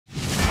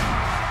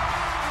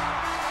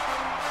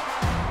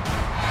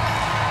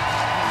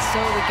So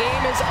the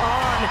game is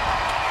on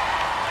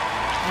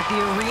at the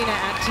arena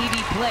at TD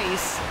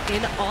Place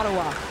in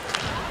Ottawa.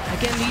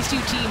 Again, these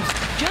two teams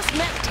just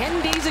met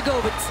 10 days ago,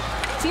 but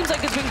seems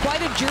like it's been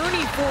quite a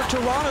journey for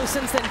Toronto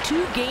since then.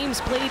 2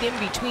 games played in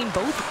between,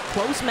 both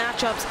close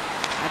matchups.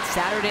 At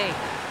Saturday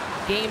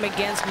game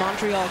against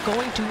Montreal,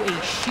 going to a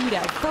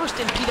shootout, first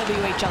in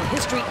PWHL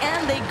history,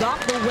 and they got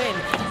the win.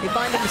 They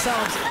find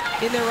themselves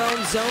in their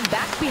own zone,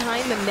 back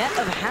behind the net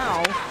of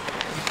Howe.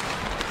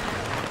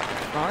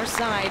 Far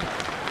side,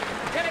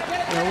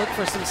 they'll look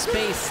for some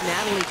space.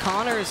 Natalie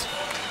Connors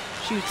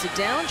shoots it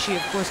down. She,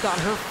 of course, got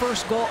her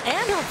first goal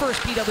and her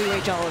first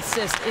PWHL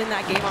assist in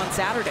that game on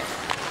Saturday.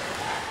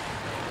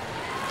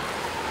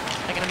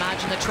 I can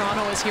imagine that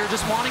Toronto is here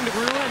just wanting to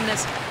ruin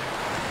this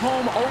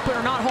home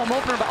opener, not home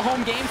opener, but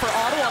home game for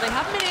Ottawa. They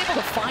haven't been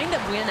able to find a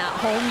win at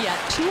home yet.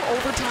 2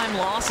 overtime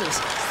losses.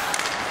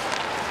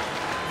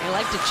 They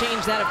like to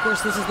change that. Of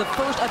course, this is the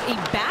first of a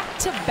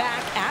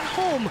back-to-back at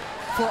home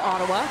for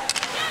Ottawa.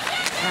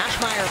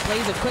 Nashmeyer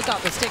plays it quick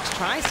off the sticks,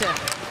 tries to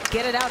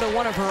get it out to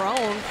one of her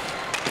own.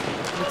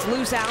 It's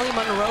loose. Allie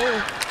Monroe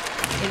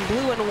in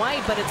blue and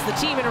white, but it's the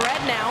team in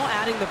red now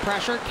adding the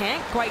pressure.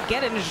 Can't quite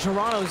get it into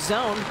Toronto's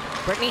zone.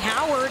 Brittany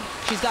Howard,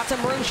 she's got some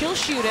room, she'll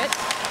shoot it.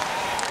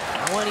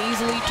 That one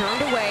easily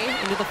turned away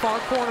into the far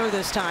corner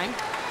this time.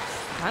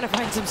 Trying to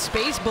find some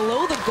space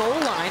below the goal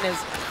line as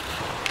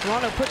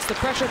Toronto puts the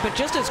pressure, but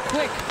just as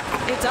quick,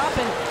 it's up,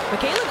 and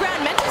Michaela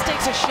Grant-Mentis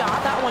takes a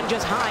shot. That one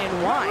just high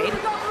and wide.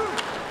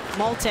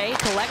 Malte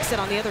collects it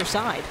on the other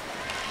side.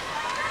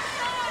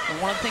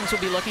 And one of the things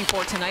we'll be looking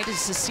for tonight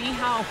is to see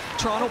how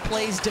Toronto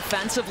plays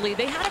defensively.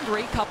 They had a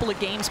great couple of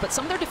games, but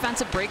some of their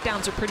defensive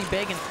breakdowns are pretty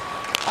big, and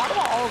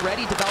Ottawa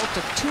already developed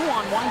a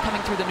 2-on-1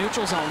 coming through the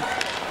neutral zone.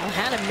 Well,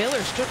 Hannah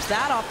Miller strips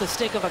that off the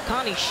stick of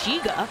Akani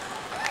Shiga.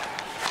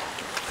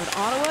 But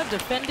Ottawa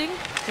defending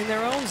in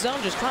their own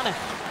zone, just trying to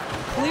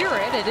clear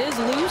it. It is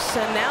loose,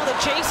 and now the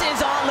chase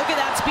is on. Look at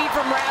that speed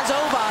from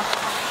Razova.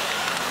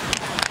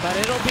 But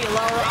it'll be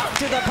lower up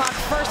to the puck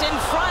first in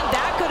front.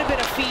 That could have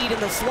been a feed in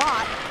the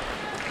slot.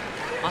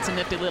 That's a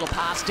nifty little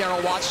pass.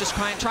 Daryl Watts just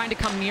trying to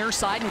come near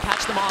side and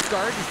catch them off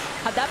guard.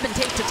 Had that been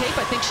tape to tape,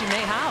 I think she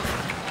may have.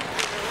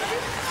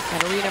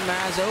 Katarina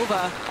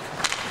Mrazova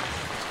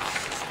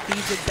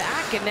feeds it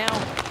back, and now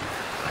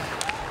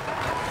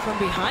from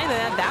behind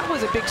that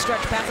was a big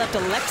stretch pass out to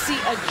Lexi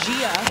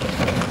Agia.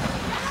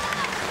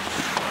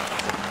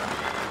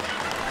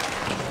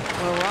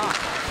 Rock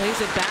plays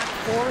it back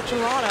for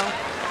Toronto.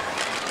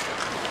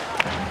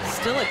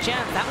 Still a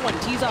chance. That one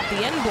tees off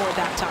the end board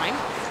that time.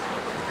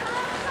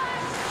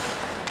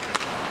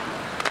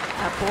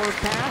 That forward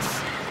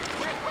pass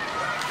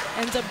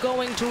ends up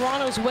going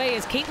Toronto's way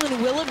as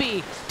Caitlin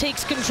Willoughby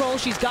takes control.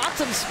 She's got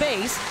some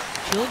space.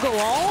 She'll go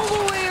all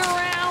the way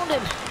around,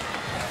 and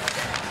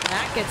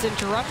that gets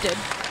interrupted.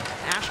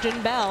 Ashton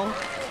Bell.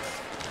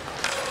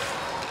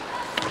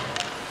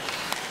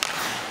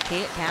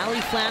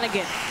 Callie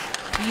Flanagan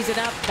tees it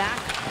up back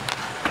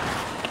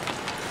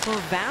for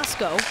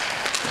Vasco.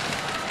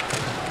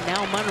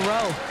 Now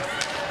Monroe,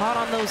 hot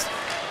on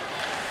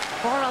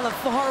the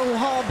far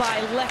wall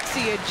by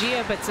Lexi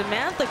Agia, but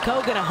Samantha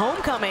Kogan, a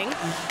homecoming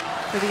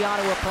for the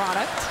Ottawa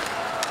product.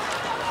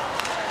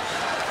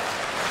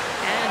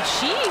 And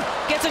she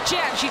gets a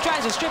chance. She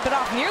tries to strip it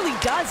off, nearly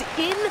does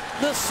in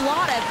the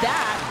slot at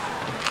that.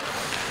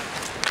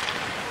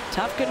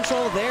 Tough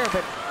control there,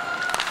 but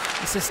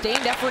a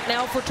sustained effort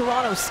now for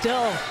Toronto,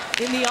 still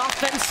in the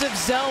offensive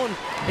zone.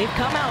 They've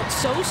come out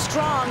so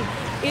strong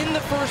in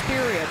the first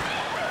period.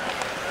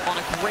 On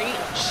a great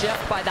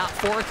shift by that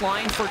fourth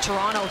line for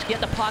Toronto to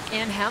get the puck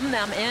in, hem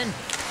them in.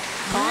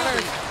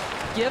 Connors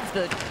give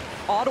the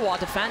Ottawa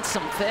defense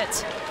some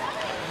fits.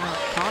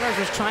 Connors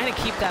was trying to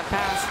keep that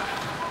pass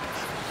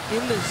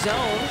in the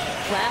zone.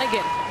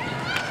 Flanagan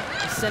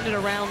send it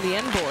around the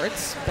end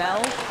boards.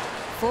 Bell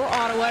for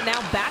Ottawa,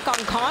 now back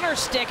on Connors'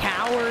 stick.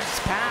 Howard's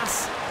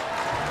pass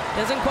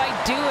doesn't quite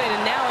do it,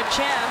 and now a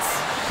chance.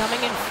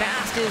 Coming in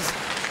fast is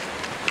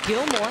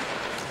Gilmore.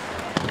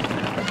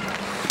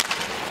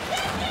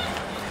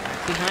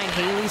 Behind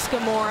Haley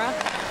Scamora,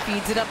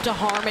 feeds it up to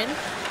Harmon.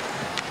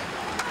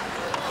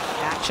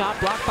 Back shot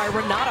blocked by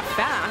Renata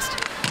Fast.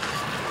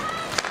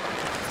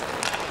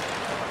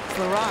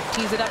 Larock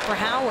tees it up for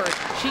Howard.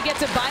 She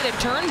gets it by to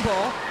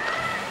Turnbull.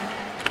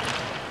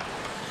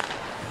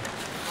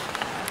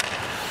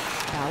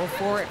 Battle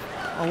for it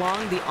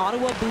along the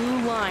Ottawa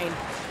blue line.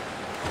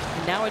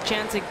 And now a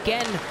chance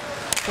again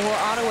for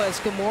Ottawa as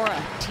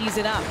Scamora tees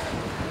it up.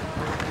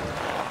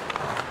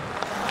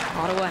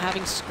 Ottawa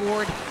having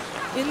scored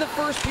in the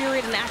first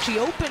period and actually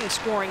opened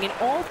scoring in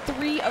all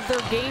 3 of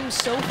their games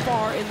so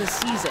far in the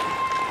season.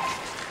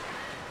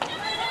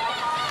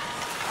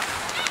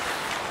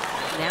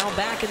 Now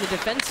back in the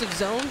defensive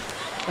zone,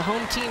 the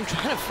home team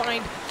trying to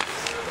find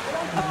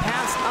a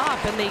pass up,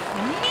 and they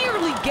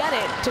nearly get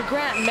it to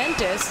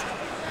Grant-Mentis.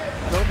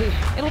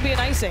 It'll be an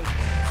icing.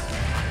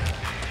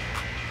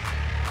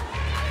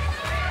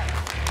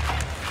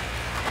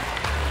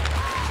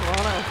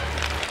 Toronto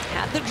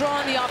had the draw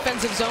in the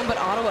offensive zone, but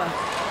Ottawa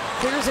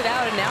clears it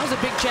out, and now's a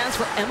big chance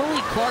for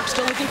Emily Clark,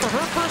 still looking for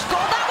her first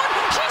goal. That one,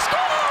 she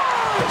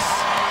scores!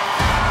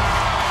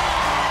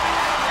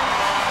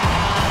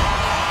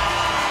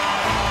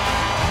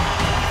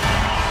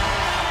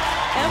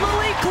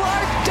 Emily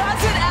Clark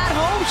does it at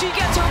home. She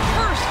gets her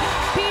first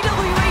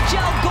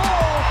PWHL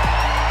goal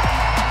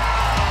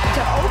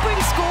to open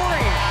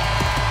scoring.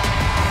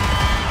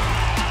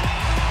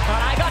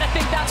 I gotta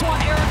think that's one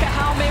Erica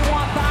Howe may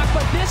want back,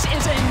 but this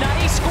is a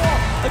nice goal.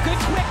 A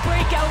good quick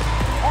breakout.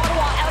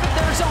 Ottawa out of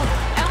their zone.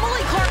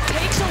 Emily Clark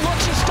takes a look.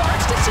 She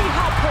starts to see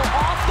how pull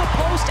off the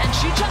post, and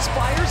she just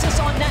fires this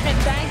on net and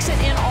banks it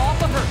in off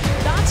of her.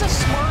 That's a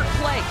smart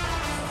play.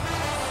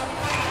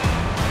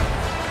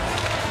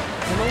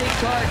 Emily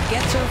Clark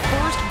gets her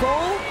first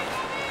goal.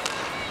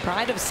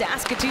 Pride of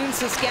Saskatoon,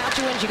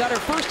 Saskatchewan. She got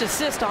her first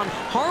assist on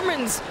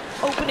Harmon's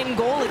opening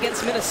goal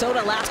against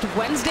Minnesota last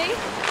Wednesday.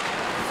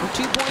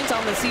 2 points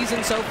on the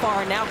season so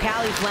far. Now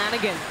Callie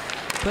Flanagan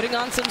putting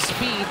on some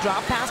speed.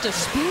 Drop past a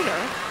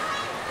Spooner.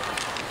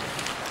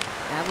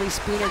 Natalie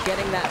Spooner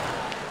getting that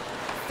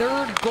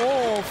third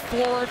goal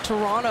for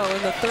Toronto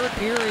in the third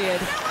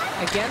period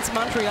against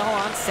Montreal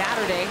on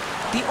Saturday.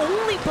 The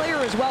only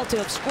player as well to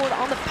have scored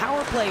on the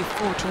power play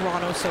for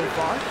Toronto so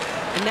far.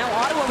 And now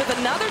Ottawa with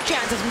another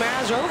chance as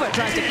Mazrova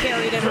tries to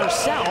carry it in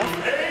herself.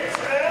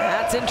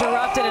 That's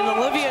interrupted, and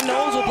Olivia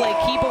Knowles will play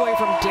keep away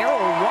from Daryl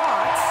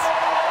Watts.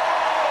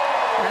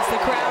 That's the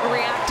crowd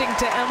reacting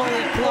to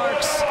Emily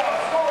Clark's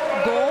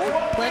goal.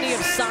 Plenty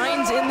of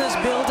signs in this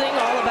building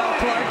all about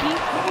Clarkie.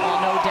 Well,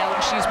 no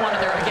doubt she's one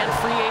of their, again,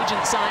 free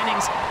agent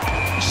signings.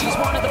 She's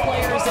one of the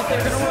players that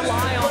they're going to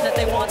rely on, that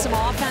they want some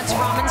offense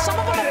from. And some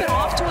of them have been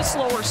off to a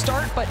slower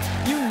start, but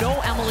you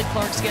know Emily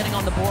Clark's getting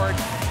on the board.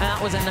 And that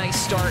was a nice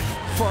start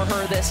for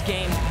her this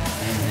game.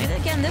 And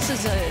again, this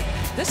is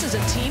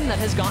a team that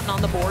has gotten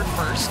on the board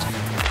first.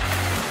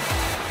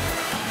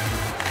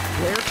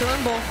 Blair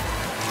Turnbull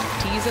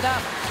tees it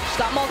up. She's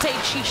got Malte.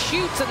 She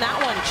shoots, and that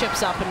one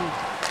chips up and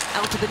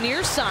out to the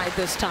near side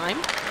this time.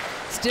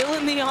 Still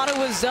in the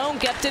Ottawa zone,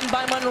 kept in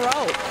by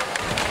Monroe.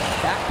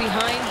 Back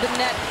behind the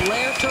net,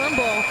 Blair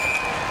Turnbull.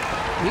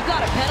 We've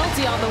got a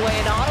penalty on the way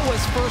in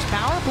Ottawa's first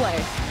power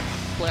play.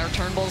 Blair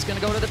Turnbull's going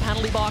to go to the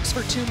penalty box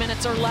for 2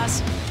 minutes or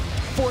less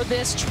for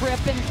this trip,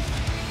 and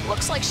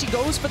looks like she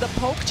goes for the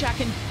poke check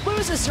and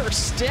loses her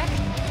stick.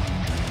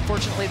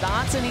 Fortunately,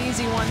 that's an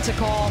easy one to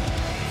call.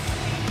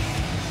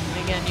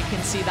 And again, you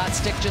can see that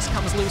stick just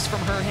comes loose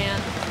from her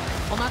hand.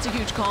 Well, that's a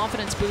huge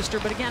confidence booster,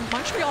 but again,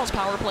 Montreal's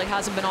power play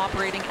hasn't been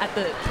operating at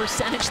the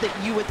percentage that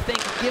you would think,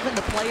 given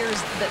the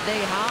players that they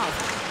have.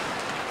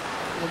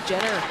 Well,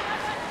 Jenner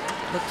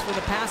looks for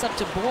the pass up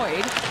to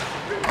Boyd.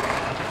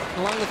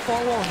 Along the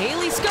far wall,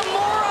 Haley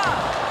Scamora!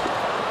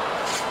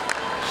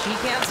 She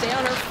can't stay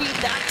on her feet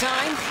that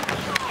time.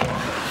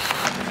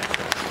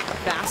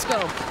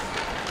 Vasco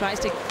tries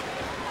to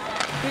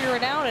figure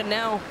it out, and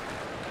now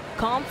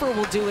Comfer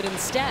will do it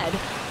instead.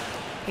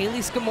 Haley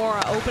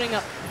Scamora opening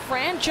up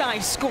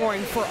franchise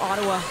scoring for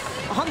Ottawa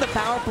on the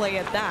power play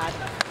at that.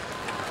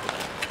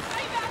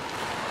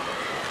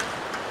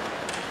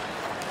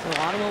 So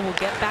Ottawa will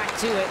get back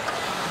to it.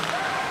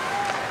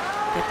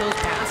 Get those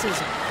passes.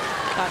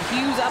 Got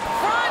Hughes up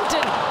front,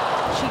 and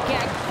she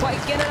can't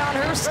quite get it on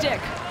her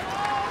stick.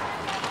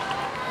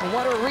 And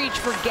what a reach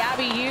for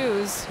Gabby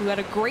Hughes, who had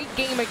a great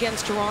game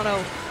against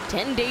Toronto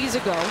 10 days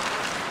ago.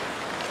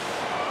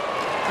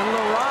 And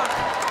LaRock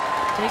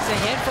takes a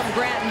hit from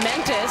Grant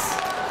Mentis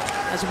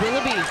as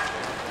Willoughby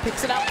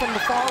picks it up from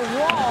the far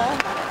wall.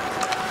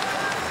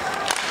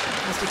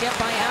 Has to get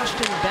by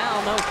Ashton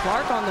Bell. No,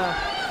 Clark on the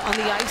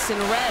ice in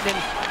red, and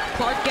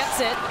Clark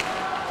gets it.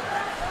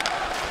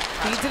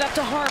 Feeds it up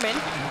to Harmon.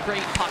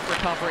 Great puck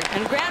recovery.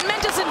 And Grant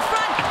Mentis in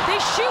front. They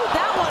shoot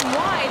that one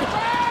wide.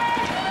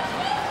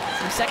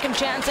 Some second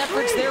chance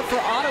efforts there for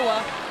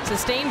Ottawa.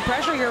 Sustained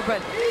pressure here,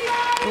 but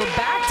we're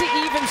back to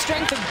even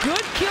strength. A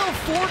good kill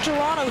for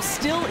Toronto,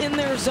 still in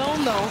their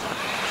zone though.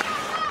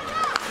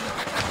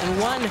 And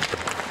one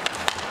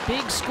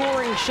big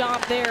scoring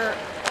shot there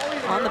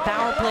on the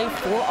power play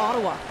for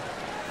Ottawa.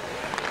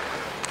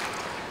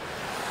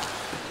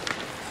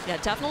 Yeah,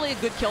 definitely a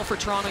good kill for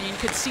Toronto. You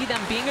could see them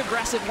being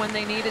aggressive when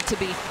they needed to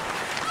be.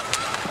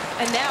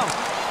 And now,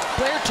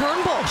 Blair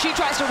Turnbull, she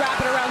tries to wrap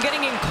it around,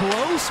 getting in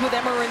close with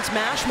Emmerance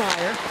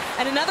Mashmeyer.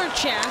 And another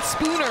chance,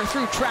 Spooner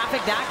through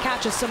traffic, that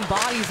catches some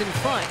bodies in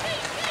front.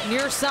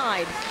 Near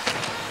side,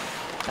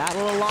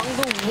 battle along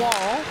the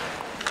wall.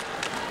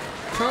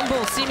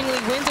 Turnbull seemingly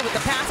wins it with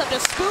the pass up to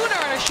Spooner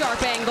at a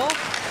sharp angle.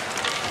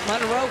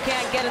 Monroe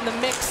can't get in the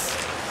mix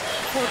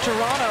for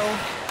Toronto.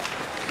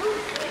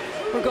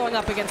 We're going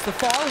up against the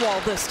far wall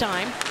this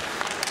time.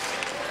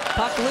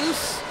 Puck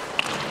loose.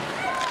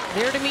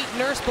 There to meet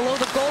Nurse below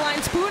the goal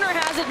line. Spooner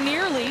has it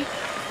nearly.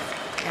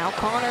 Now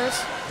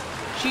Connors.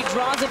 She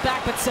draws it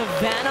back, but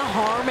Savannah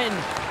Harmon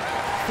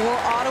for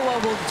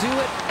Ottawa will do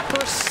it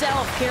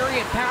herself.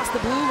 Carry it past the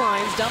blue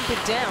lines, dump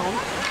it down.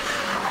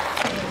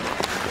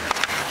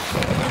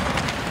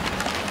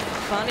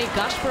 Bonnie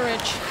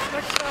Gushperich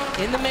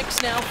in the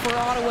mix now for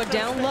Ottawa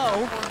down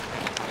low.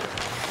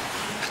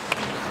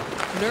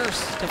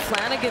 Nurse to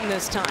Flanagan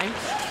this time.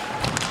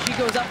 She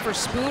goes up for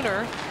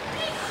Spooner.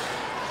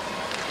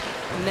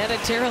 Netta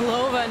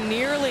Teralova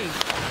nearly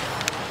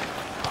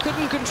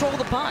couldn't control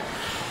the puck.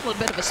 A little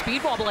bit of a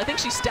speed wobble. I think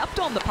she stepped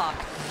on the puck.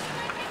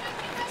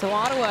 So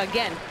Ottawa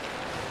again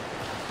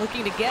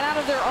looking to get out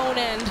of their own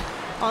end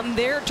on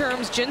their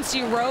terms.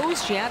 Jinsey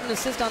Rose, she had an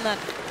assist on that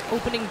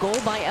opening goal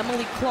by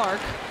Emily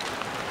Clark.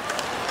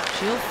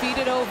 She'll feed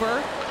it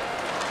over.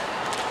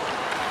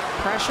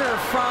 Pressure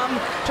from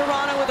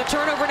Toronto with a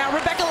turnover now.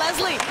 Rebecca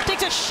Leslie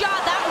takes a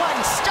shot. That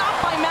one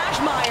stopped by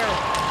Mashmeyer.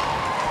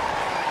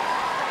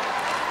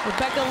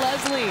 Rebecca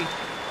Leslie,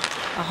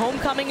 a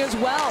homecoming as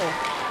well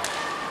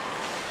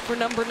for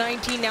number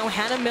 19. Now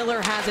Hannah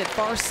Miller has it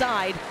far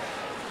side.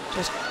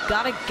 Just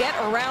got to get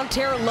around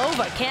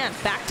Teralova. Can't.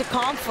 Back to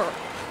Comfort.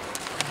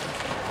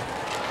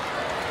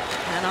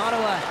 And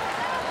Ottawa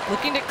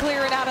looking to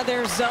clear it out of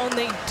their zone.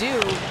 They do.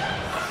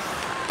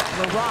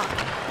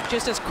 Larocque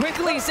just as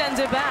quickly sends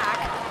it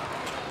back.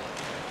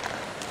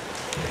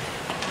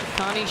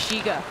 Connie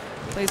Shiga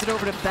plays it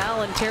over to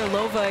Bell, and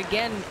Teralova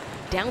again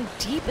down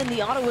deep in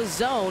the Ottawa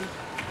zone.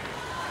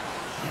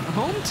 The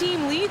home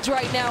team leads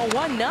right now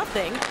 1-0.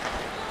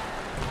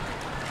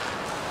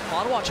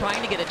 Ottawa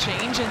trying to get a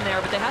change in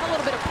there, but they had a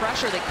little bit of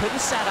pressure. They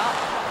couldn't set up.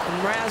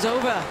 And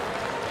Mrazova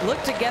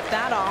looked to get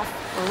that off,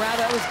 or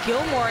rather that was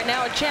Gilmore, and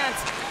now a chance.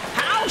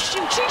 How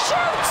she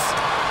shoots!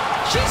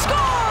 She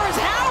scores!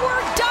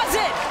 Howard does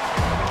it!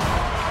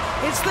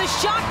 It's the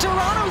shot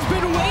Toronto's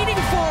been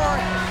waiting for,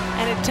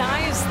 and it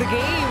ties the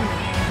game.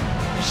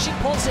 She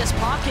pulls this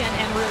puck in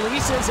and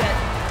releases it.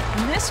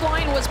 And this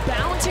line was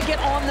bound to get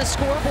on the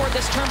scoreboard,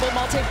 this Turnbull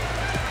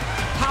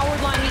multi-powered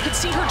line. You can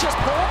see her just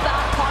pull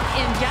that puck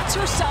in, gets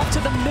herself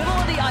to the middle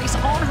of the ice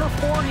on her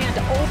forehand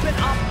to open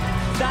up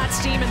that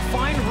steam and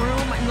find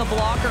room in the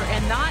blocker,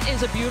 and that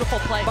is a beautiful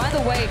play. By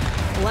the way,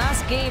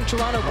 last game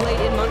Toronto played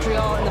in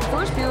Montreal. In the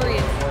first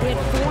period, we had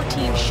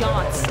 14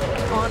 shots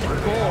on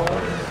goal.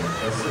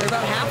 They're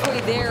about halfway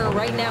there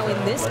right now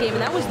in this game,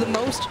 and that was the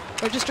most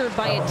registered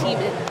by a team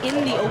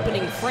in the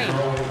opening frame.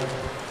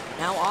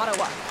 Now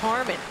Ottawa,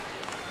 Harmon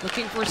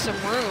looking for some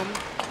room.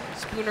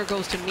 Spooner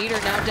goes to meet her,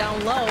 now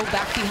down low,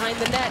 back behind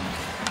the net.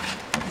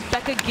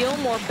 Becca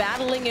Gilmore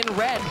battling in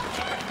red.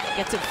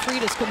 Gets it free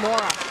to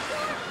Skamora.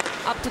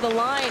 Up to the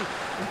line,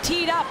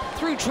 teed up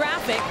through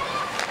traffic.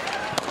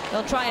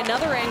 They'll try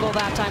another angle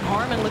that time.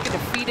 Harmon looking to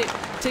feed it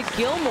to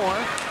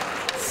Gilmore.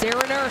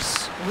 Sarah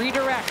Nurse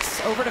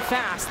redirects over to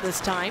Fast this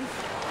time.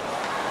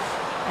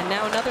 And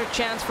now another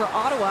chance for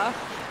Ottawa.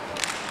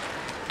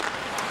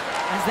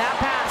 As that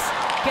pass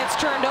gets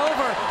turned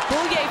over,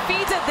 Boulier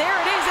feeds it. There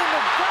it is in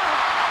the front.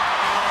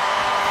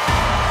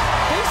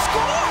 They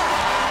score!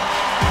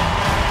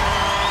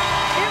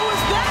 It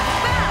was that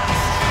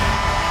fast!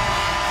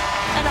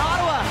 And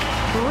Ottawa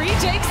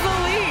retakes the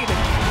lead.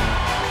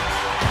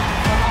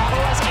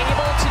 Ottawa's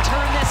able to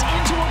turn this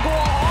into a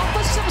goal off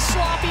of some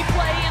sloppy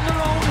play in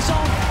their own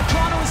zone.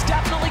 Toronto is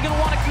definitely going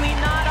to want to clean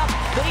that up.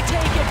 They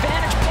take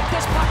advantage, pick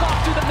this puck off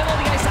through the middle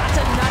of the ice. That's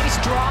a nice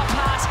draw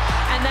pass.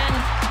 And then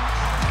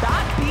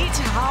that beats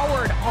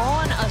Howard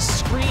on a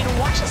screen.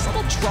 Watch this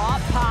little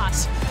drop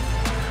pass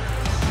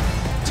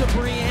to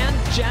Brianne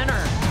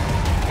Jenner.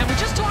 And we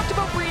just talked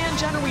about Brianne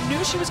Jenner. We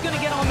knew she was going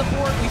to get on the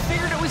board. We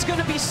figured it was going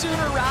to be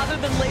sooner rather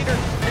than later,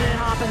 and it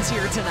happens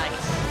here tonight.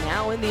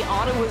 Now in the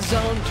Ottawa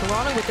zone,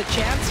 Toronto with a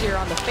chance here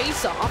on the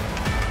face-off.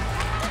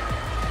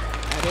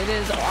 And it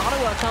is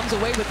Ottawa comes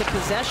away with the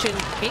possession.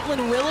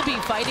 Caitlin Willoughby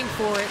fighting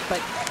for it,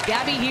 but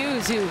Gabby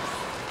Hughes, who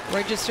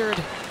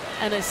registered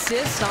an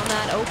assist on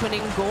that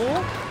opening goal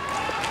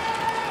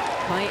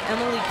by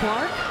Emily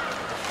Clark.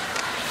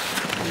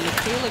 And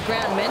Michaela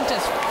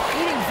Grant-Mentis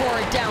fighting for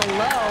it down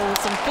low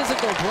with some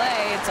physical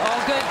play. It's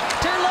all good.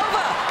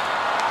 Teralova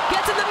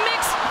gets in the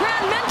mix.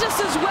 Grant-Mentis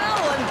as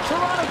well, and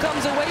Toronto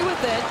comes away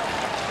with it.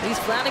 Lise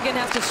Flanagan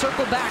has to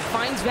circle back,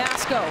 finds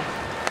Vasco.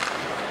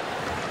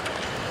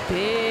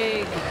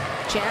 Big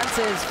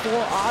chances for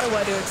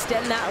Ottawa to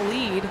extend that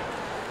lead.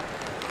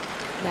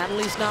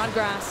 Natalie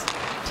Snodgrass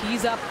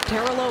tees up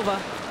Teralova.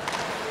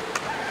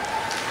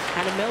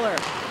 Hannah Miller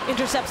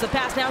intercepts the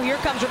pass. Now here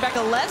comes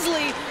Rebecca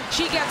Leslie.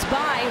 She gets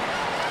by.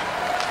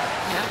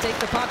 Now take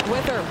the puck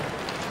with her.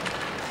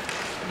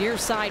 Near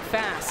side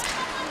Fast.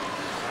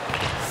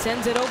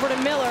 Sends it over to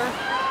Miller.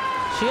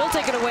 She'll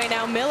take it away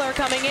now. Miller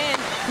coming in.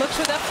 Looks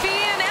for the feed,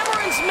 and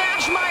Emmerich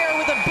Mashmeyer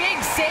with a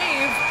big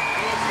save.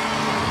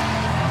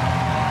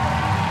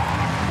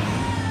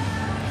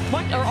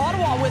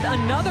 Ottawa with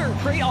another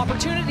great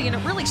opportunity, and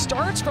it really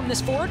starts from this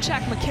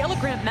forecheck. Michaela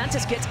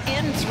Grant-Mentis gets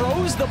in,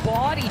 throws the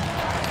body,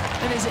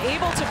 and is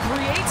able to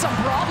create some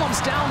problems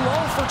down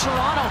low for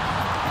Toronto.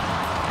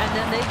 And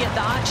then they get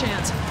that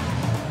chance.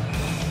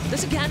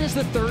 This again is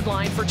the third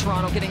line for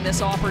Toronto getting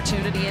this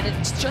opportunity, and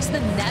it's just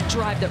the net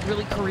drive that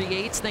really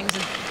creates things,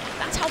 and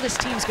that's how this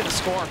team's going to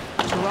score.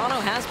 Toronto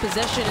has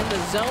possession in the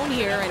zone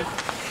here, and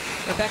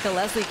Rebecca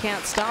Leslie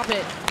can't stop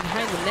it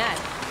behind the net.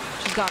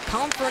 She's got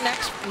Comfort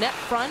next net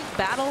front,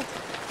 battle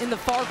in the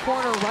far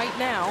corner right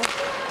now.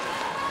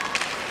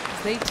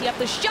 They tee up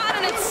the shot,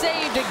 and it's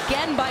saved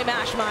again by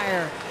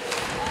Mashmeyer.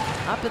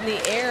 Up in the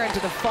air into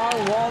the far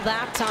wall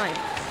that time.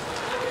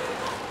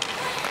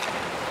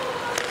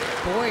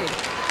 Boyd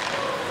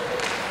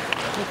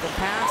with the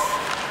pass.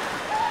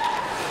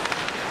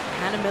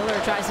 Hannah Miller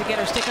tries to get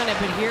her stick on it,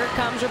 but here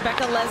comes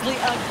Rebecca Leslie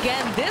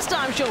again. This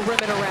time she'll rim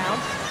it around.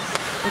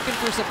 Looking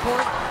for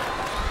support.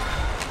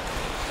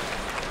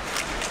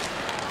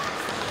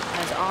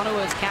 As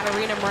Ottawa's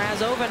Katarina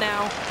Mrazova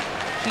now.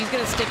 She's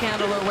going to stick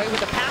handle her way with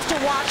the pass to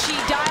Watts. She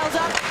dials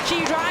up, she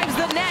drives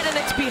the net, and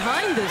it's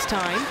behind this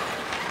time.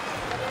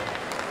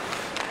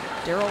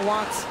 Daryl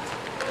Watts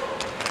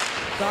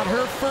got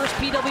her first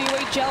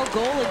PWHL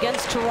goal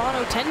against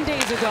Toronto 10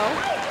 days ago.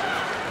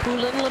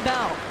 Poulin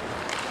LaBelle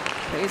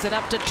plays it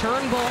up to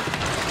Turnbull,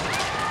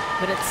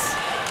 but it's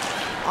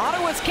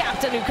Ottawa's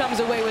captain who comes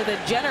away with it.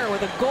 Jenner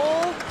with a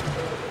goal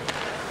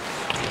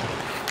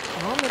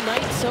on the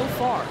night so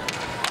far.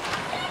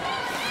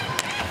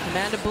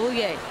 Amanda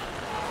Boulier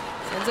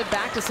sends it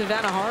back to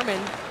Savannah Harmon.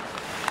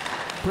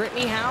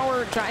 Brittany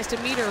Howard tries to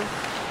meet her.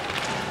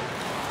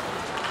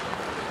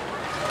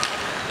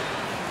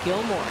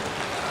 Gilmore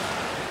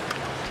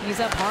tees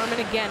up Harmon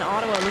again.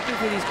 Ottawa looking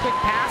for these quick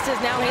passes.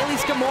 Now Haley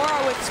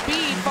Scamora with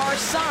speed, far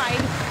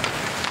side.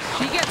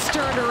 She gets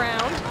turned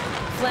around.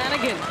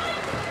 Flanagan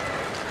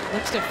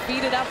looks to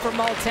feed it up for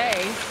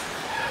Malte.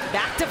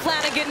 Back to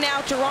Flanagan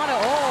now, Toronto.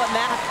 Oh, and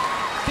that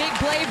big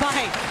play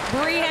by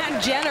Brianne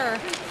Jenner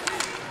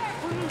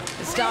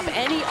to stop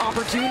any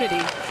opportunity.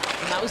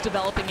 And that was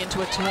developing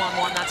into a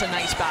 2-on-1. That's a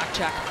nice back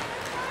check.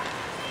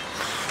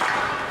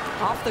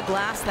 Off the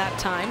glass that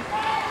time.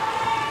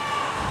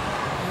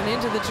 And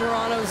into the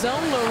Toronto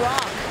zone,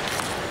 LaRock.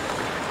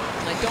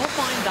 And I don't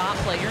mind that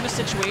play. You're in a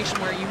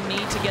situation where you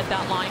need to get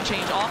that line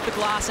change off the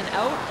glass and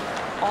out.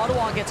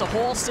 Ottawa gets a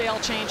wholesale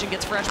change and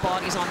gets fresh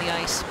bodies on the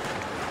ice.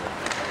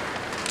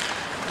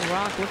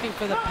 LaRock looking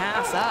for the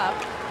pass up.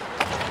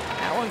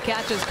 That one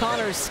catches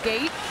Connor's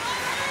skate.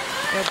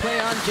 They'll play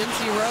on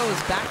Jinsey Rose,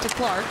 back to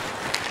Clark.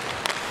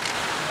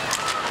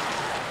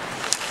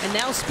 And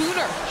now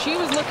Spooner, she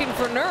was looking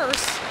for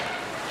Nurse.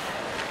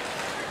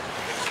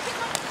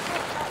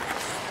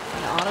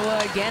 And Ottawa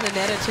again,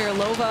 Aneta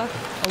Terlova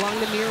along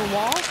the near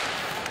wall.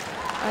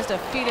 Tries to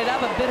feed it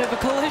up, a bit of a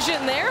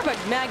collision there, but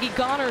Maggie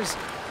Connors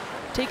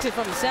takes it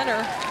from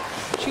center,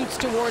 shoots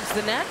towards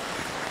the net.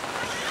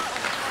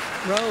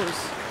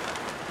 Rose.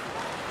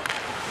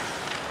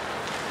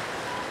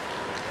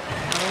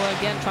 Ottawa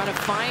again trying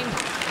to find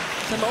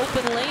some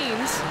open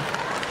lanes.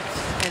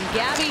 And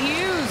Gabby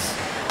Hughes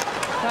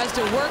tries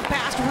to work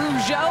past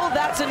Rougeau.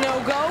 That's a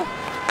no-go.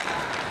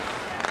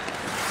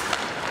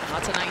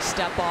 That's a nice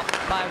step up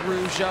by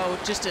Rougeau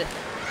just to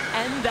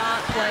end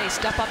that play.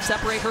 Step up,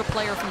 separate her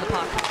player from the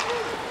puck.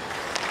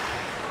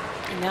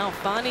 And now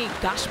Fani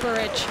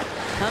Gasparic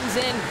comes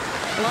in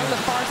along the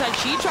far side.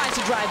 She tries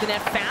to drive the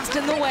net fast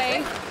in the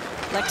way.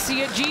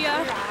 Lexia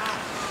Gia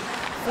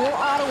for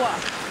Ottawa.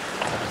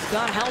 She's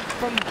got help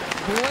from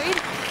Boyd.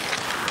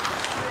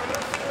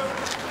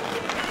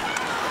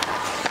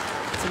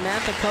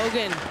 Samantha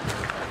Kogan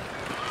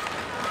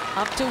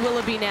up to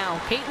Willoughby now.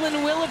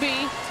 Caitlin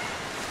Willoughby,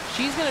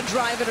 she's going to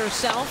drive it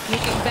herself.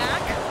 Looking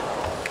back.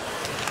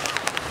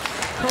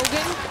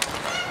 Kogan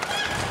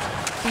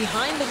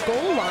behind the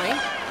goal line.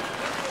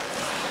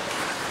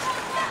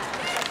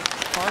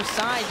 Far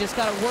side, just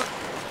got to work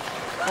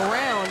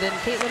around, and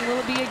Caitlin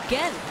Willoughby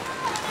again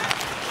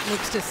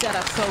looks to set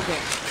up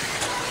Kogan.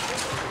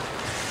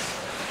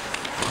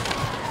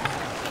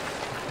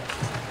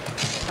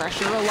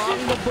 Pressure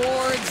along the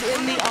boards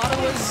in the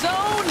Ottawa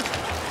zone.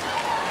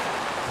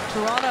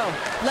 Toronto,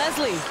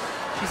 Leslie,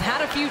 she's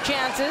had a few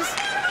chances.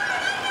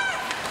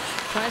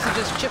 Tries to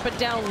just chip it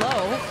down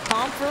low.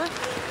 Comfer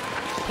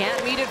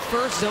can't meet it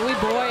first. Zoe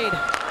Boyd.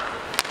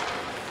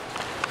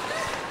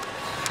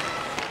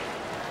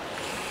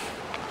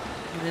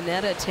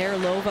 Aneta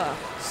Terlova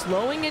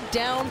slowing it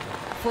down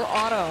for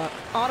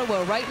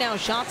Ottawa. Right now,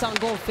 shots on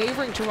goal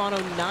favoring Toronto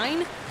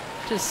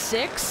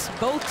 9-6.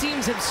 Both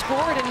teams have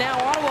scored, and now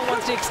Ottawa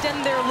wants to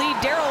extend their lead.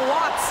 Daryl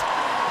Watts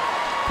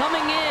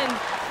coming in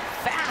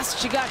fast.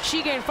 She got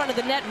Shiga in front of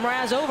the net.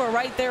 Mrazova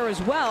right there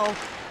as well.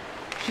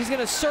 She's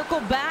going to circle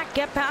back,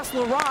 get past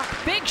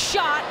LaRock. Big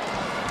shot.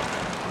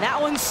 That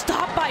one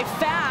stopped by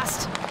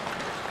Fast.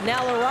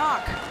 Now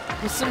LaRock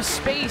with some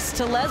space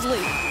to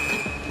Leslie.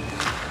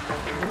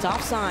 It's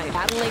offside.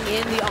 Battling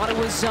in the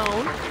Ottawa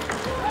zone.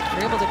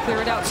 They're able to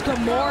clear it out.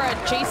 Scamora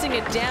chasing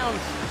it down.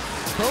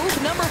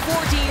 Both number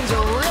 14s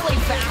are really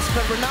fast,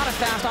 but Renata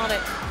Fast on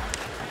it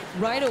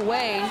right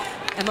away.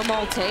 Emma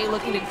Malte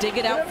looking to dig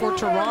it out for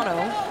Toronto.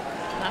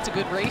 That's a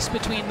good race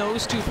between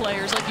those two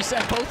players. Like you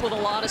said, both with a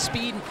lot of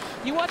speed.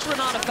 You watch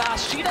Renata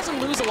Fast, she doesn't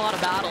lose a lot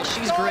of battles.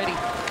 She's gritty.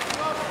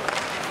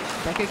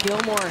 Becca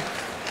Gilmore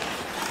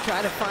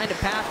try to find a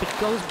path, but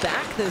goes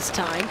back this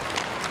time.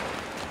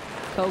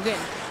 Kogan,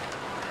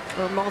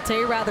 or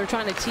Malte rather,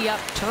 trying to tee up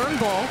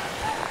Turnbull.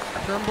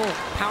 Turnbull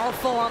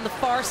powerful on the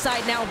far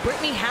side now.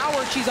 Brittany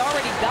Howard, she's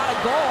already got a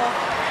goal.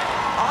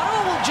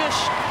 Ottawa will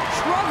just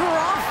shrug her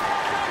off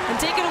and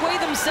take it away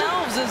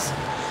themselves as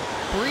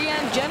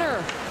Brianne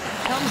Jenner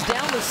comes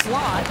down the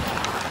slot.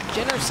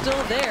 Jenner's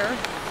still there.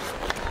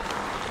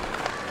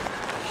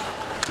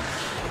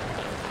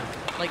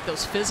 Like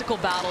those physical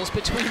battles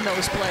between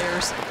those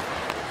players.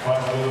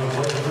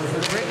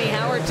 Brittany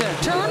Howard to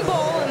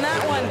Turnbull, and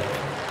that one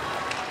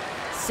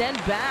sent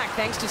back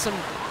thanks to some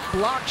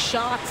blocked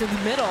shots in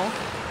the middle.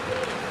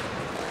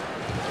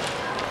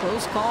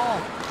 Close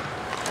call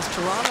as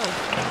Toronto.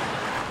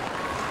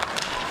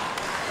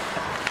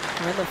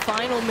 We're in the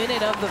final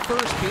minute of the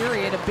first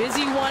period. A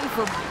busy one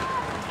for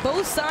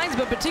both sides,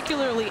 but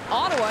particularly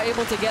Ottawa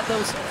able to get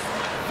those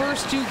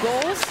first 2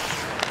 goals.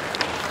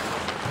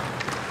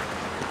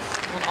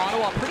 Well,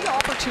 Ottawa pretty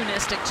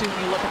opportunistic too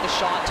when you look at the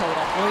shot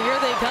total. Well, here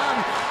they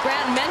come.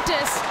 Grant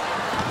Mentis,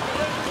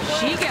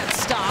 she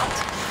gets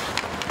stopped.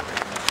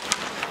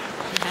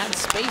 Had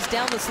space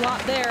down the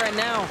slot there, and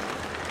now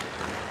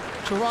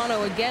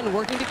Toronto again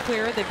working to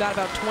clear it. They've got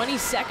about 20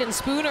 seconds.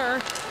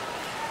 Spooner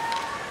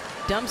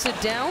dumps it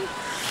down.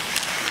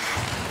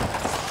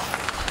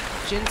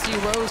 Jinsey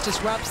Rose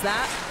disrupts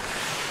that.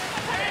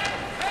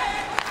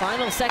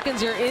 Final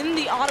seconds are in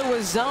the Ottawa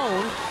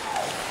zone.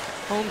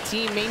 Home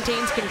team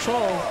maintains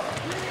control.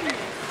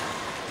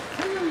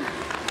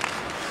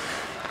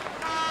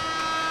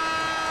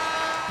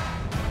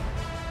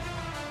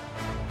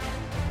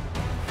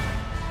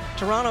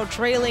 Toronto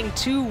trailing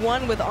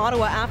 2-1 with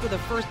Ottawa after the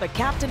first, but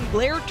Captain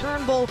Blair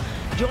Turnbull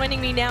joining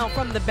me now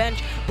from the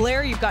bench.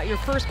 Blair, you've got your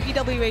first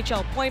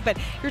PWHL point, but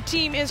your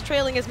team is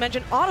trailing, as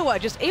mentioned. Ottawa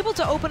just able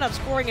to open up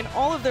scoring in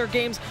all of their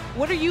games.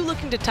 What are you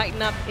looking to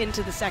tighten up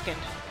into the second?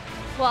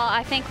 Well,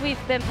 I think we've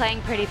been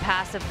playing pretty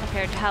passive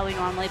compared to how we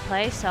normally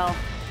play, so I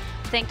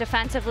think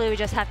defensively we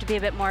just have to be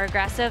a bit more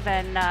aggressive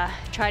and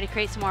try to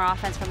create some more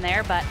offense from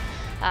there, but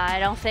I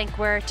don't think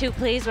we're too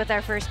pleased with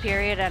our first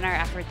period and our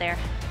effort there.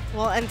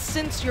 Well, and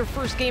since your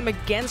first game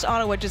against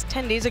Ottawa just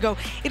 10 days ago,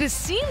 it has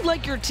seemed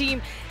like your team,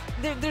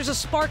 there's a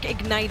spark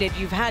ignited.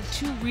 You've had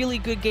 2 really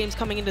good games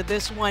coming into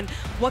this one.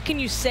 What can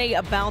you say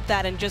about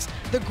that and just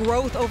the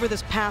growth over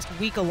this past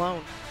week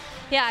alone?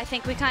 Yeah, I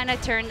think we kind of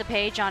turned the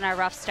page on our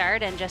rough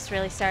start and just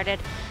really started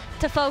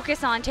to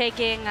focus on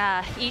taking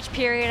each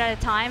period at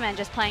a time and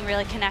just playing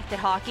really connected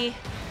hockey.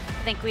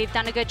 I think we've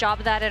done a good job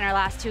of that in our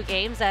last 2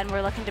 games, and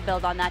we're looking to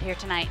build on that here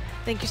tonight.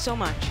 Thank you so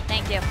much.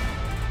 Thank you.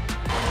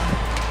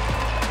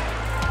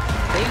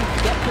 They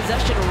get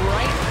possession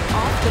right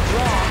off the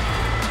draw.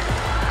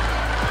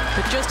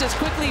 But just as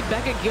quickly,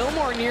 Becca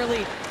Gilmore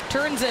nearly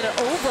turns it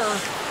over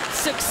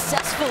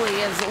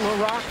successfully as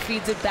LaRock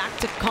feeds it back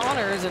to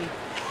Connors, and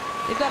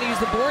they've got to use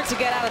the boards to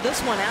get out of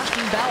this one.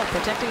 Ashton Bell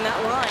protecting that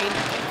line.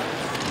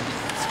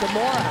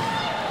 Scamora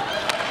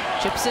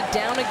chips it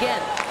down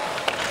again.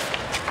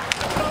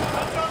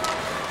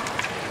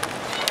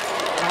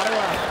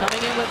 Ottawa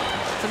coming in with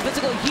some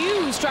physical.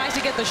 Hughes tries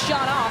to get the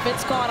shot off.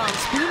 It's caught on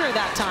Spooner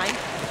that time.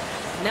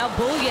 Now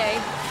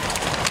Boulier,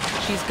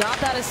 she's got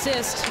that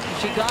assist.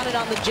 She got it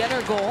on the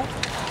Jenner goal.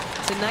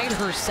 Tonight,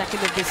 her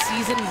second of the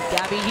season.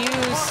 Gabby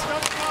Hughes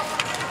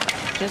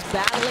just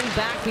battling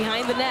back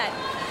behind the net.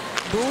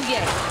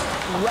 Boulier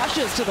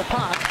rushes to the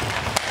puck.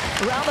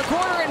 Around the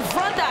corner in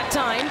front that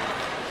time.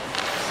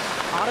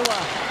 Ottawa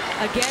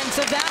again.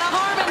 Savannah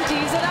Harmon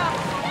tees it up.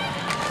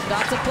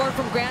 Got support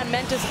from Grant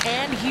Mentis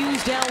and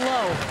Hughes down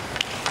low.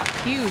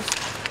 Hughes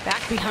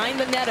back behind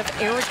the net of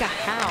Erica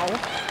Howe.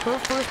 Her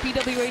first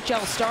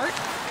PWHL start.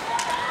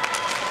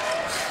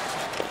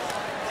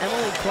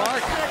 Emily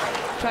Clark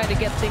trying to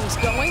get things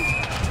going.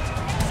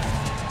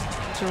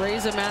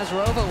 Teresa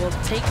Mazarova will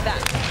take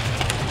that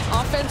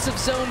offensive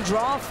zone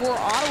draw for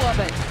Ottawa,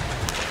 but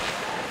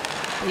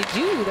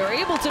they're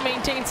able to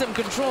maintain some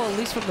control, at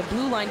least from the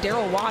blue line.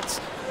 Daryl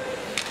Watts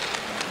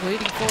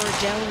waiting for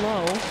it down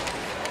low.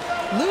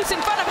 Loose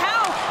in front of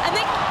Howe, and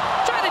they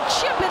try to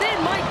chip it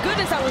in. My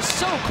goodness, that was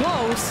so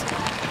close.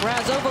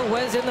 Razova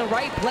was in the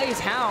right place.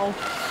 Howe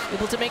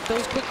able to make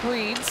those quick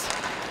reads.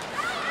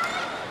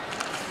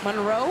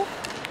 Monroe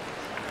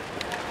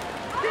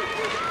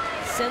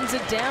sends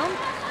it down.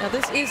 Now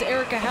this is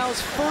Erica Howe's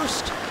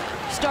first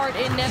start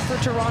in net for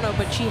Toronto,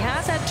 but she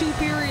has had 2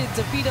 periods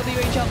of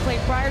PWHL play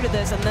prior to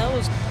this, and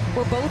those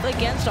were both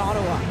against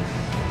Ottawa.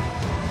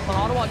 Well,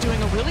 Ottawa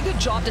doing a really good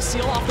job to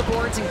seal off the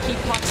boards and keep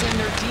pucks in.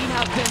 Their D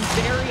have been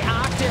very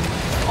active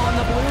on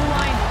the blue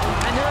line,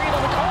 and they're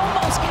able to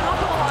almost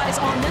capitalize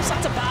on this.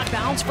 That's a bad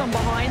bounce from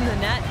behind the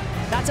net.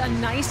 That's a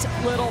nice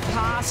little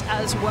pass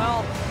as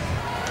well.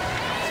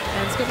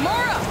 And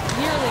Scamora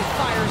nearly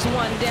fires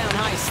one down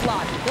high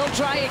slot. They'll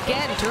try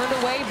again, turned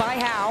away by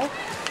Howe.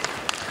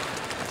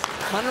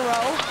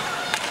 Monroe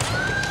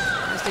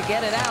has to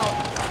get it out.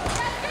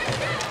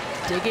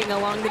 Digging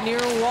along the near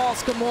wall,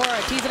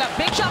 Scamora tees it up.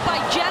 Big shot by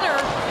Jenner.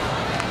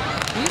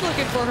 He's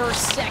looking for her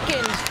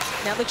second.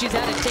 Now that she's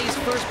had a taste,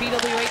 first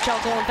PWHL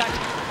goal. In fact,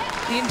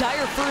 the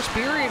entire first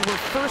period were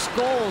first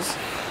goals.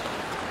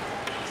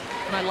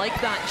 And I like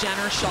that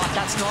Jenner shot.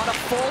 That's not a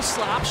full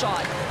slap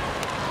shot.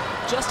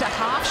 Just a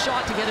half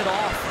shot to get it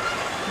off.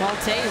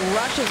 Malte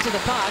rushes to the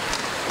puck.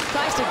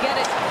 Tries to get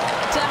it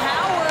to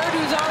Howard,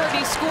 who's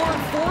already scored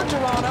for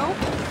Toronto.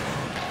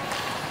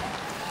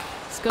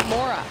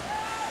 Scamora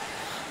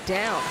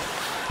down.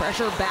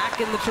 Pressure back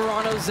in the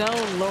Toronto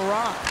zone.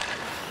 Larocque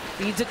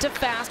feeds it to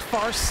Fast,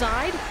 far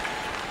side.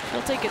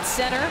 She'll take it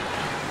center.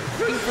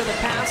 Looking for the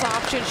pass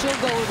option.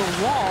 She'll go to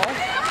the wall.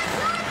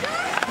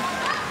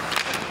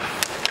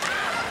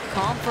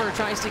 Comfer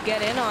tries to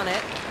get in on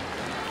it.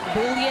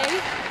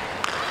 Boulier.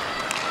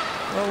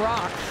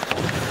 Larocque.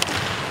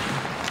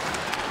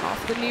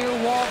 Off the near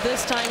wall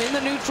this time in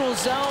the neutral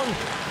zone.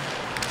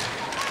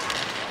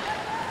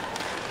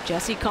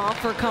 Jessie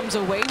Comfer comes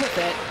away with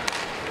it.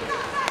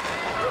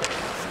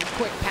 Some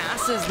quick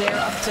passes there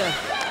up to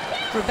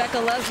Rebecca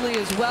Leslie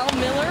as well.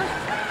 Miller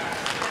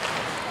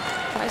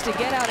tries to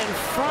get out in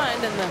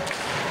front, and the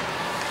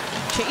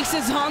chase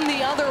is on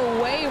the other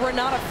way.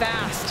 Renata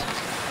Fast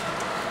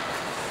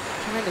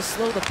trying to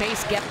slow the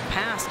pace, get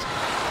past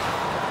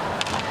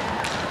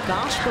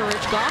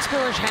Goshberich.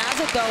 Goshberich has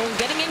it though,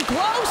 getting in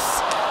close.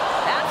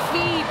 That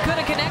feed could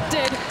have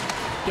connected.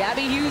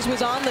 Gabby Hughes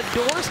was on the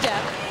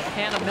doorstep.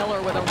 Hannah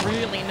Miller with a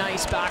really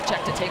nice back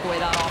check to take away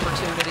that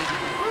opportunity.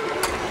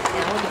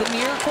 Now into the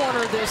near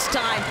corner this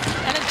time,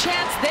 and a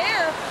chance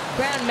there.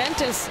 Grand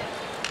Mentis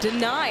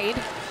denied.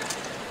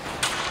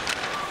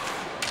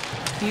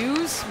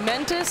 Hughes,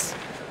 Mentis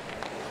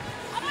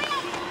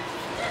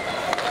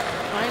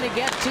trying to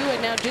get to it.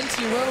 Now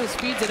Jinsey Rose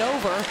feeds it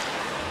over.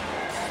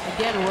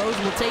 Again, Rose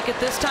will take it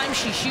this time.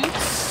 She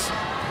shoots.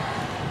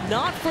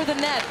 Not for the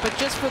net, but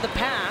just for the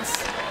pass.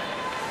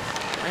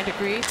 Trying to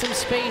create some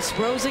space.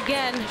 Rose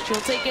again.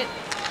 She'll take it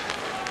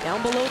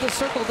down below the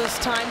circle this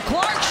time.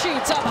 Clark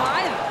shoots up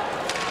high.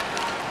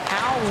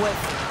 Howe with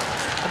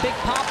a big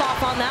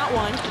pop-off on that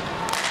one.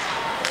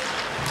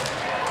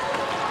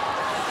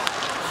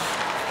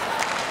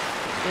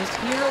 Just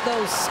hear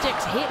those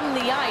sticks hitting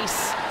the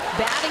ice.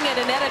 Batting it,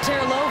 Aneta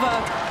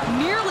Terlova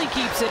nearly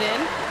keeps it in.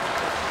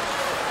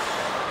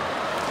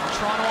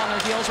 Toronto on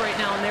their heels right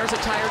now, and there's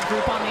a tired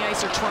group on the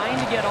ice. They're trying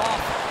to get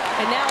off.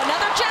 And now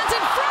another chance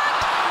in front,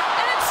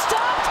 and it's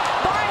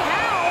stopped by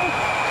Howe.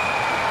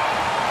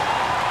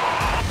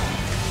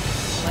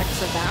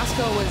 Alexa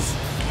Vasco was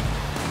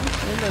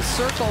in the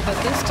circle, but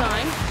this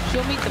time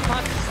she'll meet the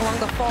puck along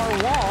the far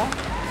wall.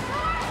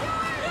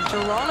 And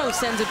Toronto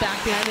sends it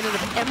back behind the net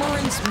of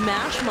Emmerins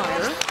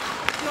Mashmeyer.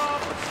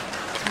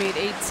 He's made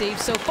 8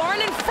 saves so far,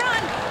 and in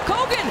front,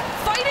 Kogan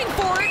fighting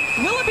for it.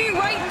 Will it be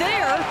right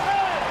there?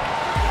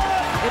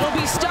 It'll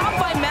be stopped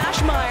by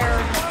Mashmeyer.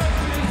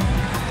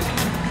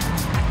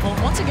 Well,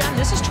 once again,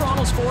 this is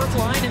Toronto's fourth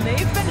line, and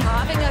they've been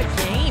having a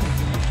game.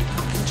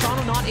 And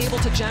Toronto not able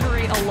to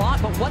generate a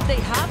lot, but what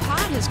they have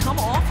had has come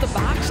off the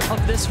backs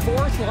of this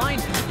fourth line.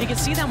 You can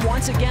see them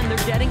once again.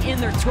 They're getting in,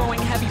 they're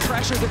throwing heavy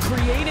pressure, they're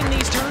creating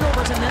these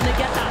turnovers, and then they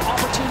get that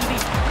opportunity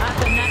at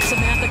the net.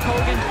 Samantha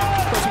Kogan,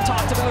 of course, we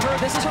talked about her.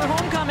 This is her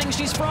homecoming.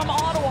 She's from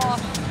Ottawa.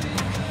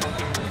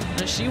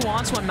 And she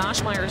wants when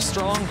Mashmeyer is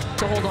strong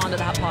to hold on to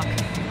that puck.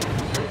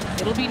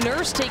 It'll be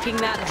Nurse taking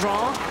that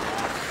draw,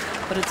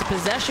 but it's a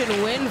possession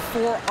win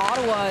for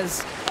Ottawa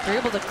as they're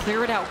able to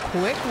clear it out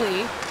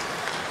quickly.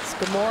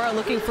 Scamora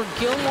looking for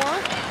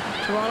Gilmore.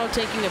 Toronto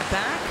taking it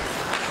back.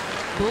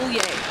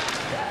 Boulier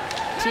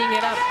teeing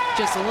it up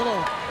just a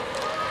little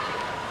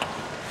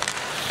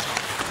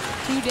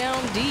too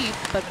down deep,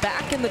 but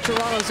back in the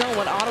Toronto zone,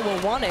 what Ottawa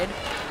wanted.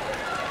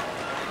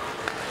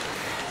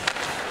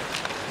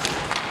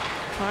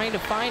 Trying to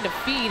find a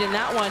feed, and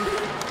that one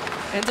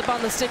ends up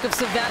on the stick of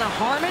Savannah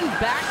Harmon.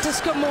 Back to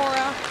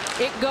Scamora.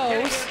 It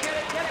goes.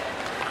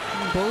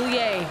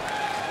 Boulier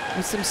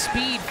with some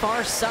speed,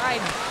 far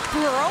side,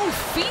 through her own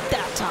feet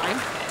that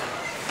time.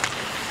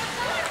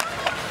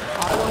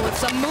 Ottawa with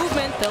some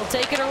movement. They'll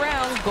take it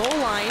around. Goal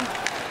line.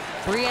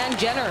 Brianne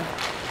Jenner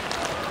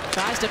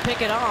tries to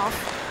pick it off.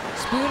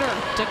 Spooner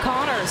to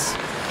Connors.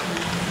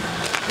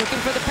 Looking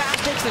for the pass,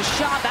 takes the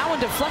shot. That one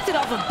deflected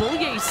off of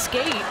Boulier's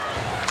skate.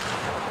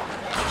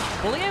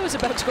 Boulier was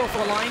about to go for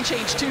a line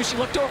change too. She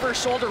looked over her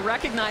shoulder,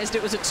 recognized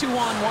it was a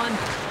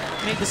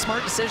 2-on-1, made the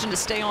smart decision to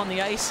stay on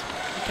the ice.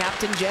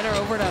 Captain Jenner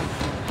over to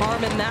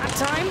Harmon that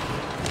time.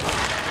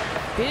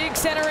 Big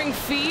centering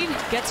feed,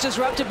 gets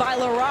disrupted by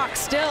Larocque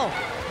still.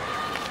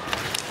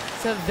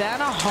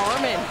 Savannah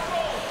Harmon.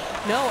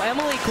 No,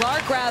 Emily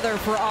Clark rather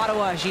for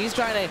Ottawa. She's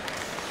trying to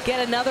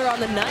get another on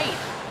the night.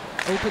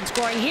 Open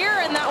scoring here,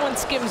 and that one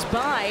skims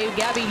by.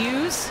 Gabby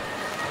Hughes.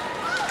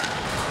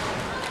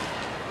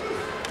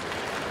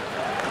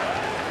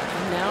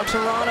 Now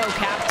Toronto,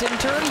 Captain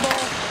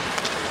Turnbull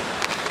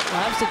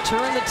loves to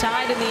turn the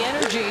tide and the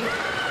energy.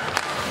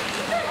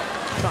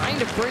 Trying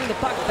to bring the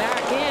puck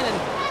back in, and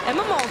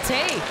Emma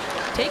Malte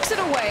takes it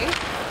away.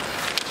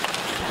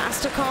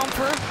 Pass to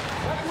Comfer,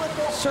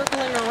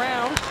 circling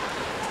around.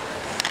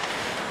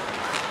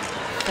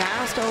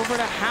 Fast over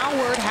to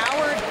Howard.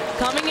 Howard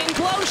coming in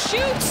close,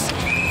 shoots!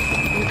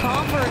 And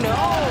Comfer, no!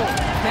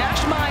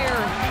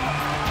 Mashmeyer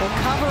will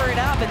cover it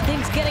up, and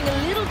things getting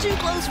a little too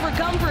close for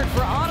comfort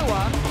for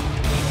Ottawa.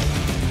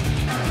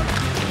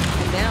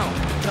 Now,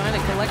 trying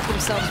to collect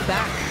themselves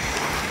back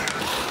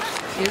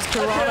is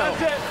Toronto.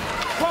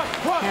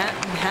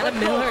 Hannah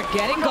Miller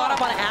getting caught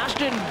up on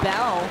Ashton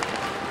Bell.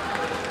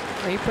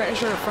 Great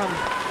pressure from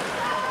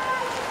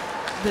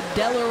the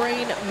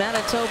Deloraine,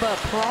 Manitoba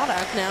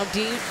product. Now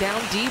deep,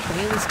 down deep.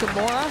 Bayless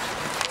Gamora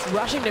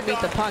rushing to meet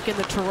the puck in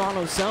the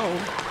Toronto zone.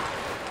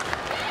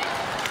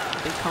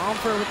 Big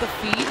Comfer with the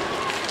feed.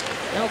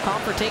 No,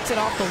 Comfer takes it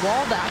off the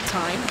wall that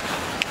time.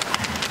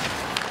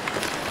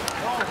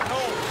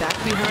 Back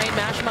behind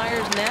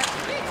Mashmeyer's net.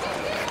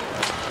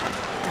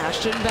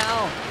 Ashton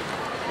Bell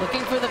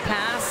looking for the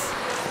pass.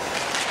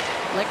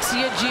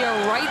 Lexia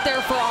Gia right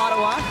there for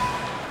Ottawa.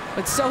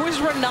 But so is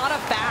Renata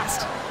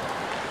Fast.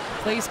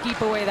 Plays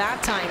keep away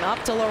that time.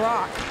 Up to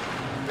Larocque.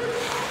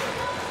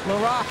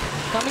 Larocque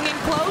coming in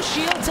close.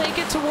 She'll take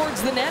it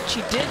towards the net.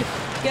 She did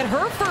get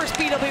her first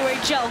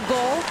PWHL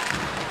goal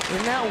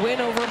in that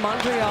win over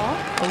Montreal.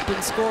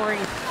 Open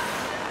scoring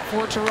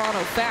for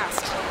Toronto.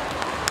 Fast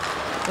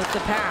with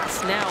the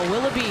pass. Now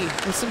Willoughby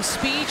with some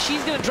speed.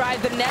 She's going to drive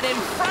the net in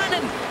front,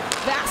 and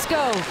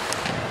Vasco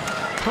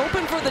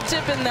hoping for the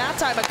tip in that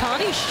time.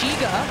 Akani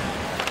Shiga.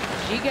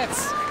 She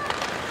gets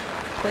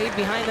played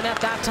behind the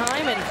net that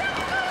time, and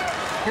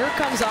here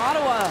comes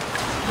Ottawa.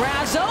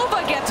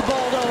 Razova gets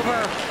bowled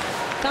over.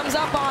 Comes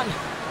up on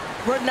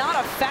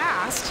Renata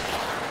Fast.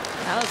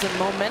 That was a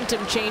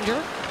momentum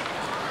changer.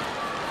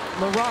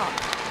 Larocque,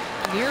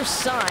 near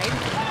side.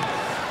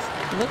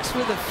 Looks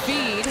for the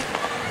feed.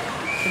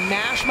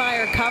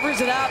 Mashmeyer covers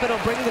it up. It'll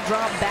bring the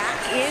draw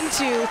back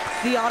into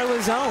the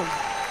Ottawa zone.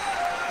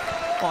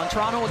 Well, and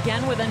Toronto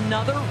again with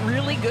another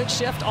really good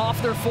shift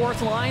off their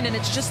fourth line, and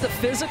it's just the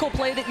physical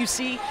play that you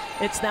see.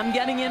 It's them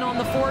getting in on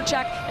the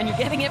forecheck, and you're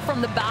getting it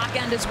from the back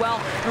end as well.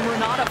 And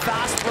Renata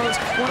Fast throws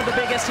one of the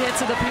biggest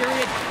hits of the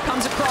period,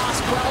 comes across,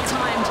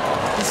 well-timed,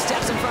 and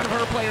steps in front of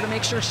her player to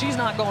make sure she's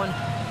not going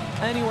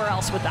anywhere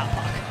else with that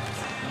puck.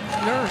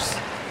 Nurse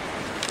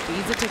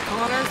feeds it to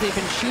Connors. They've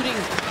been shooting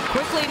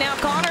quickly now.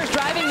 Connors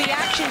driving the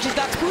action. She's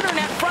got Spooner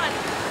net front.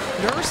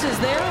 Nurse is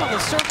there on the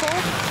circle,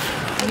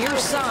 near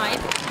side.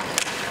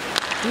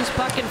 Loose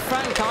puck in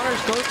front.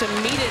 Connors goes to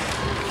meet it.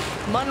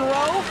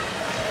 Monroe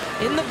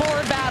in the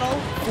board battle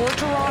for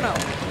Toronto.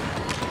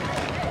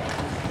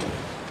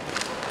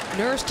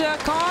 Nurse to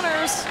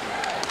Connors.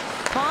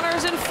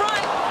 Connors in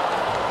front.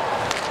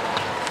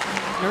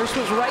 Nurse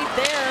was right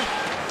there,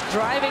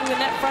 driving the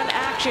net front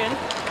action.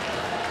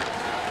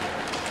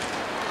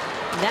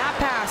 That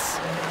pass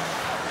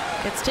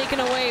gets taken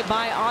away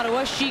by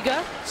Ottawa.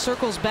 Shiga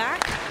circles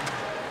back.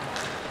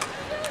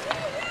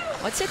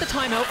 I'd say the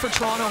timeout for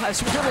Toronto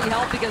has really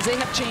helped because they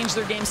have changed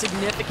their game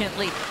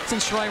significantly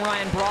since Troy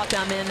Ryan brought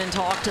them in and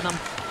talked to them.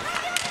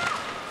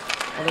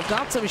 Well, they've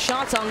got some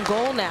shots on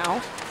goal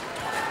now,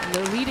 and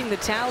they're leading the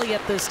tally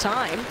at this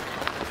time.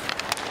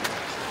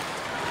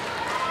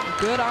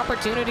 Good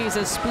opportunities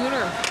as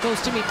Spooner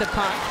goes to meet the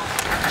puck.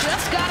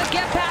 Just got to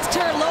get past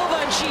Terlova,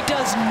 and she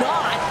does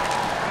not.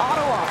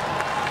 Ottawa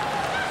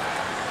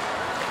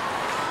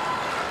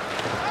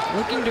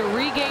looking to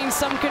regain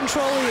some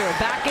control here.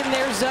 Back in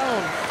their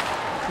zone.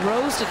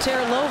 Rose to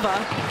Terlova.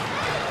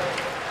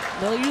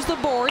 They'll use the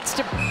boards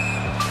to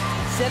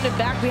send it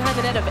back behind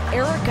the net of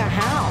Erica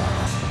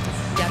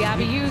Howe.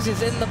 Gabby Hughes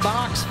is in the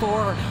box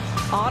for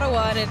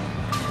Ottawa, and it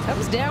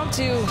comes down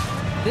to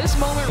this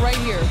moment right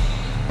here.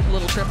 A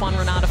little trip on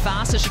Renata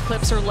Fast as she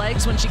clips her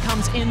legs when she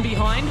comes in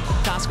behind.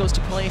 Fast goes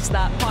to place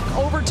that puck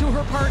over to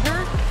her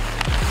partner.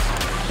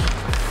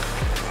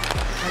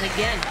 And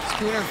again,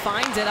 Spooner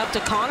finds it up to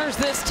Connors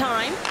this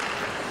time.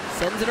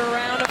 Sends it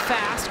around to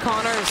Fast.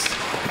 Connors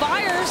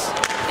fires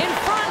in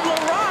front.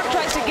 Larocque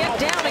tries to get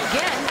down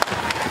again.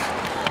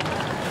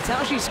 That's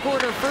how she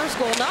scored her first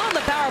goal. Not on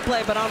the power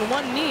play, but on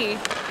one knee.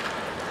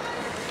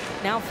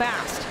 Now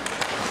Fast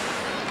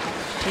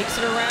takes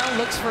it around,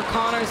 looks for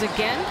Connors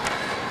again.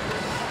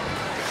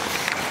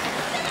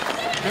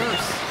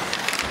 Nurse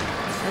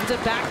sends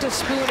it back to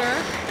Spooner.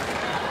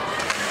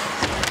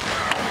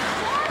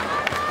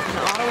 And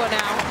Ottawa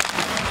now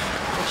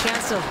a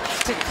chance to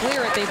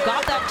clear it. They've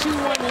got that 2-1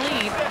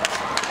 lead.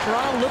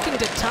 Toronto looking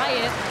to tie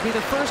it, be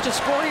the first to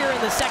score here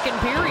in the second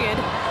period.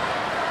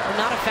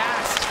 Renata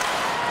Fast.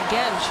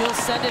 Again, she'll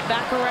send it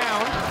back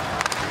around.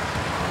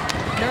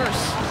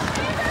 Nurse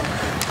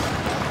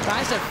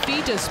tries to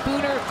feed to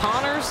Spooner.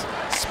 Connors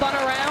spun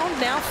around.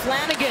 Now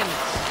Flanagan.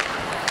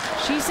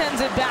 She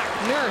sends it back.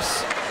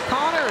 Nurse.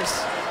 Connors.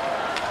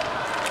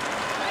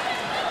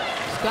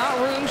 She's got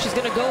room. She's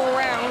going to go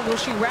around. Will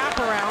she wrap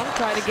around?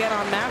 Try to get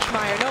on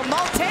Mashmeyer. No,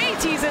 Malte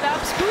tees it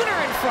up. Spooner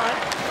in front.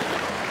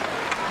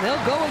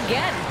 They'll go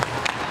again.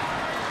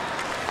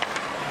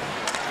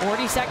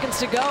 40 seconds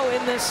to go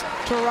in this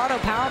Toronto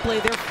power play.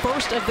 Their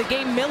first of the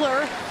game.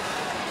 Miller.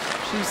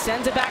 She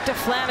sends it back to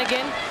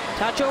Flanagan.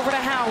 Touch over to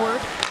Howard.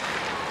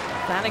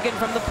 Flanagan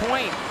from the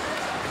point.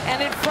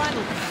 And in front.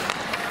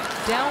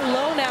 Down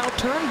low now,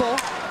 Turnbull.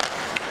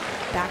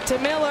 Back to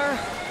Miller.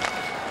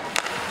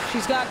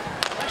 She's got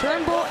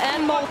Turnbull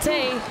and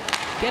Malte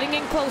getting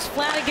in close.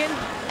 Flanagan.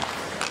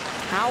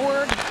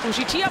 Howard. Will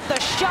she tee up the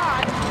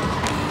shot?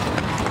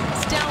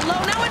 It's down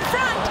low, now in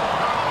front.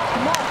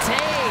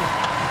 Malte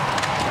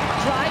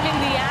driving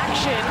the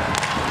action.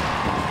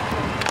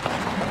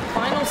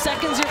 Final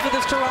seconds here for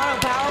this Toronto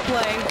power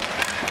play.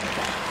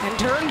 And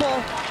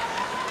Turnbull,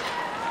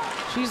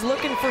 she's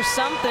looking for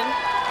something.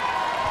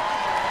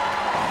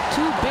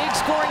 Two big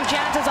scoring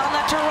chances on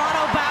that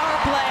Toronto power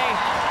play.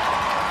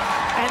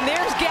 And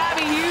there's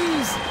Gabby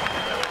Hughes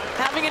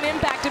having an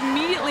impact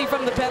immediately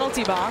from the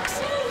penalty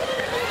box.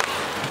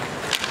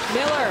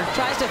 Miller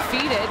tries to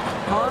feed it.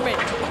 Harmon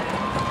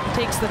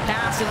takes the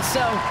pass, and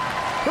so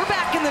we're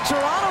back in the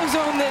Toronto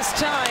zone this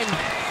time.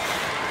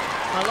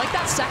 I like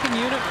that second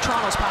unit of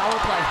Toronto's power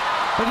play.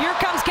 But here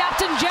comes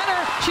Captain Jenner.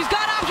 She's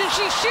got options.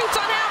 She shoots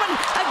on Hammond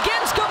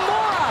against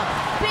Gamora.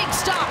 Big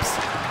stops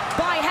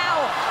by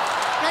Howe.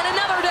 And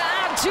another to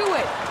add to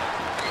it.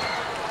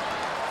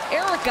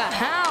 Erica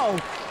Howe.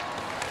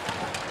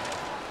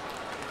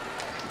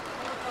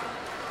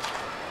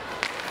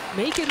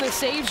 Making the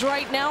saves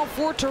right now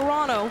for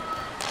Toronto.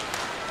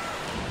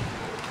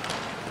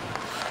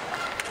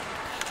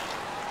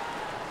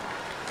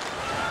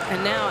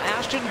 And now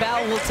Ashton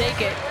Bell will take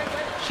it.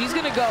 She's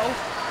gonna go.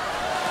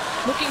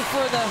 Looking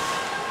for the,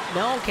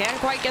 no, can't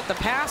quite get the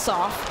pass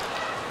off.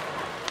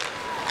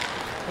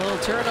 A little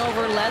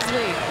turnover,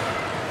 Leslie.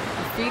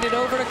 Feed it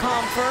over to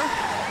Comfer.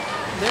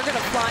 They're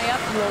gonna fly up,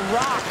 will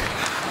rock.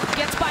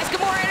 Gets by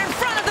Scamora in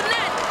front of the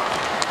net.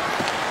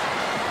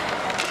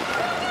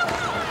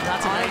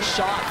 That's a nice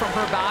shot from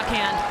her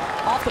backhand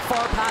off the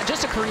far pad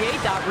just to create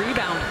that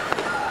rebound.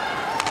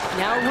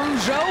 Now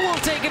Rougeau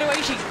will take it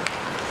away. She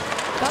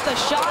got the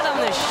shot on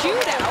the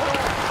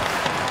shootout.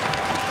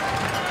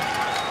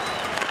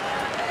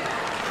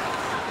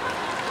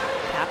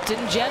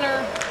 Captain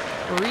Jenner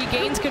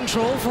regains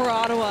control for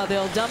Ottawa.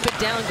 They'll dump it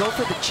down, go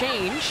for the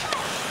change.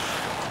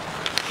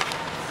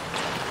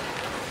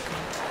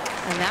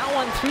 And that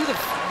one through the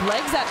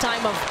legs that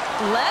time of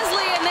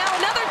Leslie, and now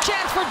another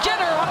chance for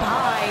Jenner up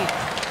high.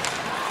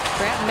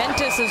 Grant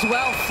Mentis as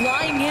well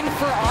flying in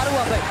for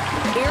Ottawa, but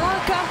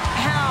Erica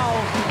Howe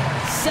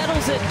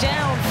settles it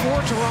down for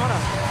Toronto.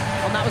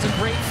 And that was a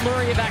great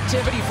flurry of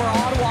activity for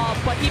Ottawa,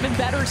 but even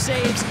better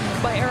saves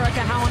by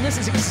Erica Howe, and this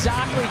is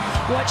exactly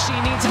what she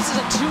needs. This is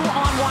a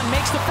 2-on-1,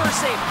 makes the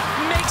first save,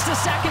 makes the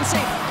second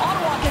save.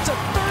 Ottawa gets a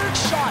third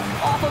shot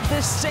off of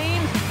this same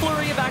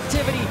flurry of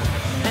activity,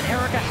 and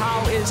Erica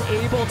Howe is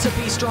able to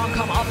be strong,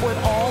 come up with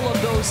all of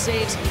those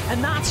saves, and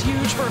that's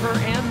huge for her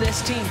and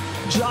this team,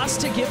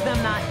 just to give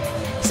them that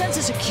sense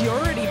of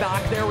security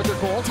back there with their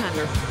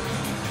goaltender.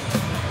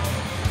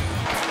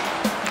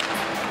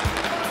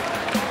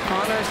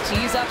 Connors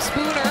tees up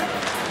Spooner.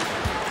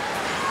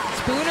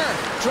 Spooner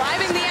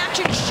driving the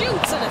action,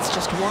 shoots, and it's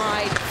just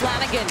wide.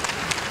 Flanagan,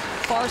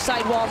 far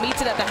side wall,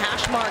 meets it at the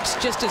hash marks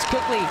just as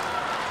quickly.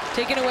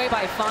 Taken away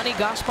by Fani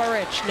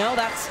Gasparich. No,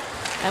 that's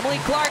Emily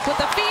Clark with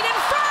the feed in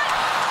front!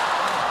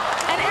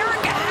 And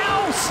Erica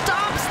Howe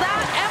stops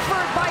that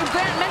effort by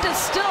Grant Mentis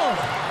still.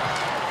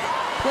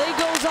 Play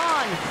goes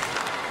on.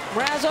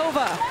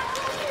 Razova.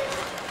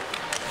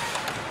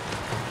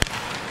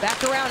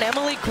 Back around,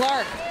 Emily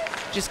Clark.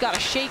 Just got to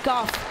shake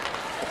off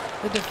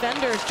the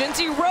defenders.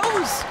 Jinsey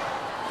Rose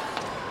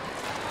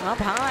up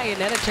high, and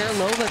Netta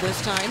Terlova this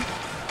time.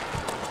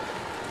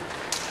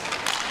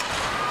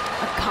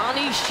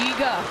 Akani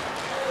Shiga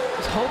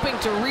is hoping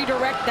to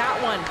redirect that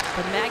one,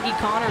 but Maggie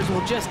Connors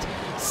will just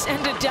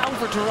send it down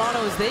for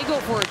Toronto as they go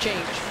for a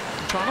change.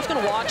 Toronto's going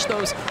to watch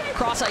those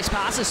cross-ice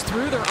passes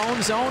through their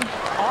own zone.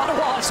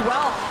 Ottawa as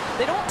well.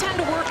 They don't tend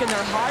to work in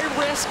their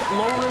high-risk,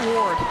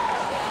 low-reward.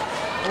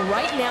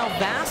 Right now,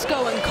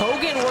 Vasco and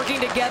Kogan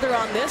working together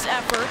on this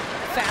effort.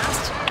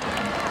 Fast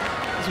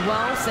as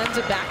well, sends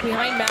it back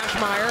behind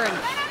Mashmeyer, and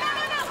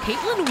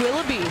Caitlin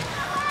Willoughby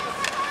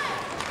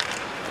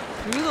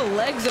through the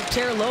legs of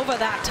Terlova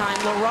that time.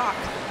 LaRock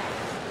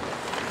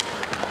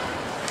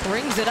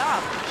brings it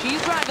up.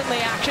 She's driving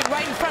the action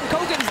right in front.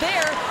 Kogan's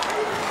there.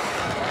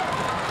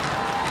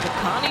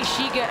 Connie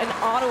Shiga and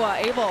Ottawa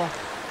able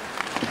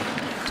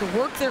to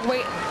work their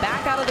way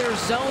back out of their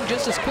zone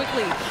just as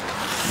quickly.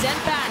 Sent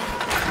back.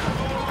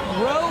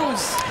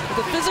 Rose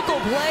with a physical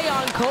play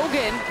on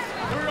Kogan.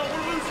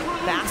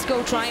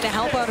 Vasco trying to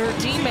help out her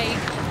teammate.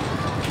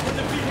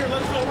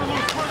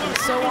 And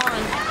so on.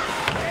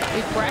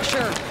 Big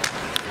pressure.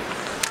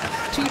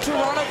 Two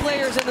Toronto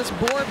players in this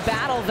board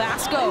battle.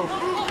 Vasco.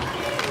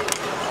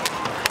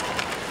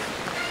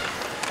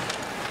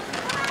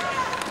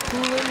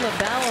 Poulin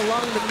LaBelle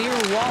along the near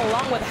wall,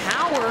 along with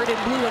Howard in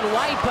blue and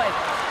white, but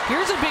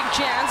here's a big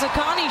chance.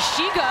 Akani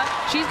Shiga,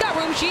 she's got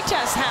room, she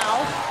tests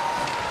Howe.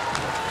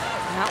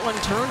 That one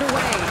turned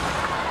away.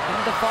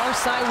 And the far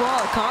side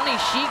wall, Akani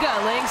Shiga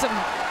laying some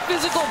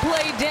physical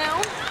play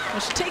down. Well,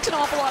 she takes an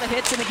awful lot of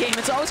hits in the game.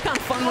 It's always kind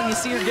of fun when you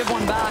see her give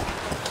one back.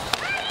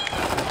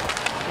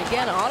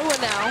 Again, Ottawa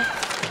now.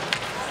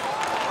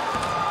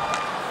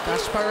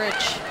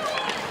 Gasparich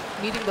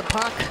meeting the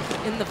puck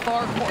in the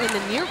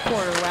near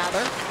corner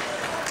rather.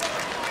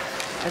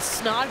 As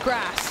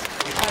Snodgrass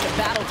trying to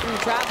battle through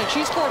traffic.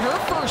 She scored her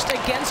first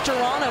against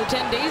Toronto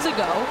 10 days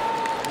ago.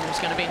 There's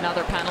going to be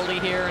another penalty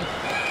here.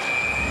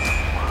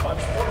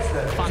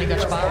 Fani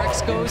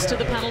Gasparix goes to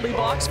the penalty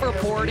box for a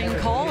boarding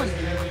call. And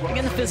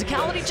again, the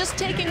physicality just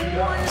taking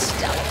one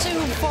step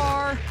too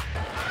far.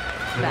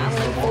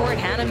 Battling for it,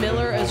 Hannah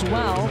Miller as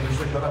well.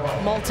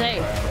 Malte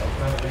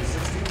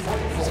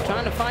just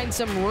trying to find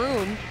some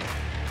room.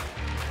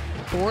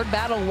 Board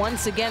battle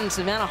once again.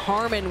 Savannah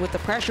Harmon with the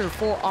pressure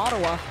for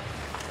Ottawa.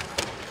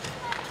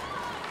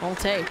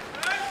 Malte,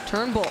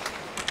 Turnbull.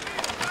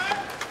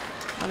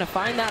 Trying to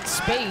find that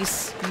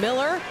space.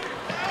 Miller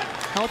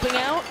helping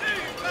out.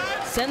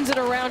 Sends it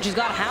around. She's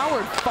got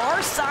Howard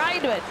far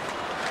side, but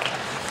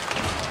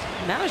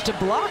managed to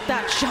block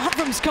that shot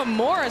from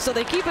Scamora, so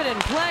they keep it in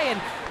play,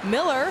 and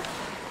Miller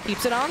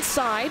keeps it on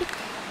side.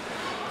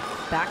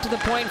 Back to the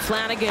point,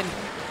 Flanagan.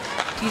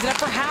 Tees it up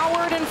for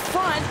Howard in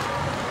front.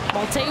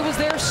 Malte was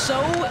there, so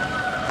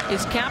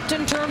is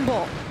Captain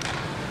Turnbull.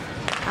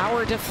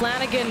 Howard to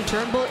Flanagan.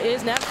 Turnbull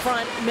is net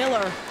front.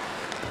 Miller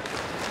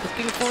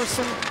looking for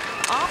some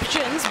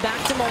options.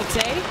 Back to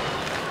Malte.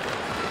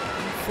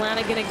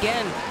 Flanagan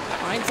again.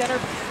 Finds center.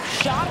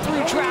 Shot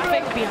through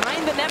traffic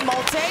behind the net.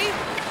 Malte.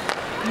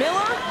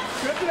 Miller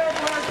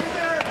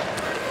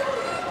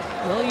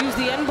will use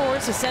the end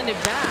boards to send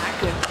it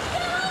back.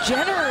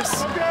 Jenner's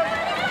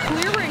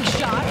clearing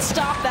shot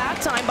stopped that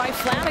time by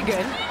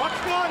Flanagan.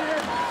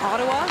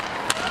 Ottawa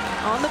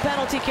on the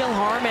penalty kill.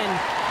 Harmon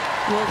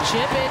will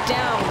chip it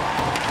down.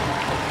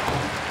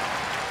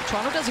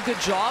 Toronto does a good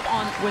job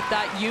with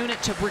that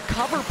unit to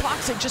recover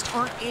pucks and just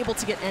aren't able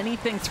to get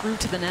anything through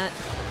to the net.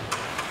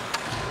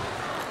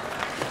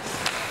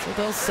 So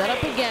they'll set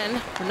up again.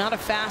 We're not a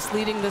fast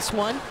leading this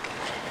one.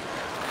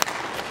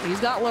 He's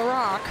got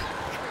Larocque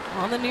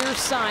on the near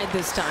side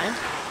this time.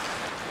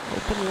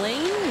 Open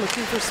lane,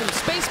 looking for some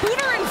space.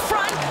 Spooner in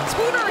front.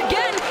 Spooner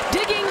again,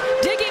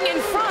 digging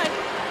in front.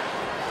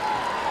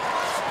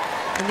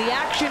 And the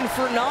action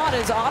for naught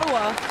as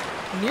Ottawa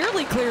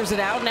nearly clears it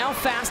out. Now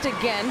fast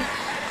again.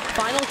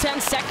 Final 10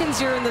 seconds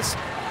here in this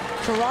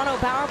Toronto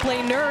power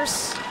play.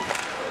 Nurse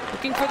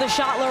looking for the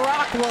shot.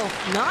 Larocque will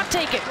not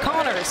take it.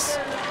 Connors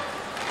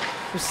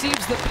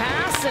receives the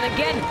pass, and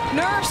again,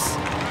 Nurse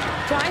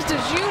tries to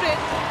shoot it.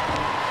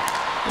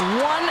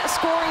 One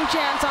scoring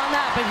chance on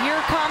that, but here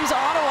comes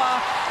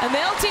Ottawa, and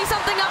they'll tee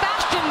something up.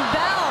 Ashton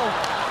Bell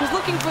was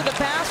looking for the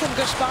pass from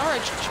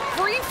Gasparic,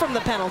 free from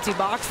the penalty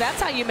box. That's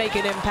how you make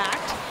an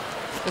impact.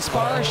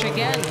 Gasparic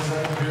again.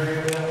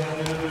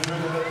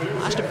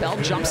 Ashton Bell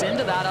jumps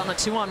into that on a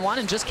 2-on-1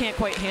 and just can't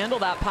quite handle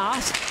that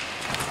pass.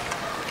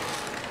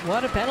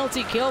 What a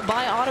penalty kill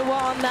by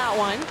Ottawa on that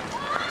one.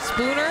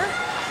 Spooner.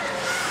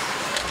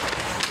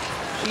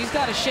 She's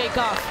got to shake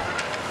off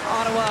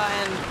Ottawa,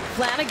 and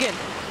Flanagan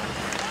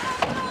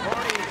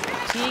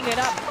teeing it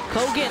up.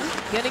 Kogan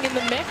getting in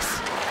the mix.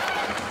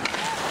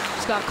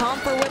 She's got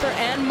Comfer with her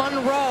and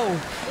Monroe.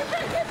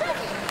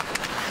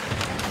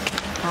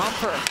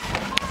 Comfer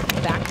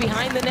back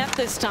behind the net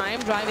this time,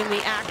 driving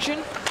the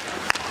action.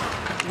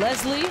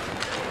 Leslie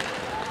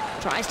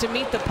tries to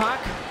meet the puck.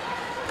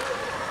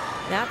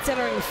 That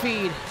centering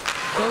feed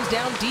goes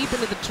down deep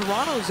into the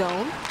Toronto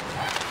zone.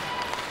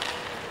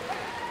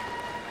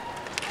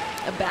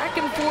 A back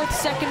and forth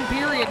second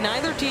period.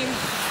 Neither team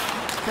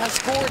has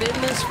scored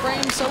in this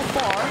frame so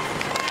far.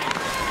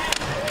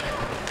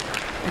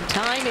 And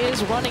time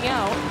is running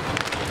out.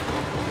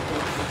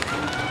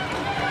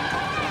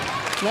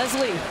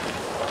 Leslie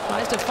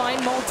tries to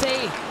find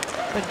Malte,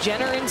 but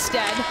Jenner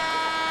instead.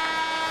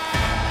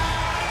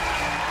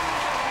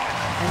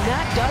 And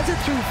that does it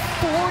through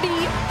 40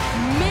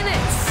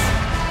 minutes.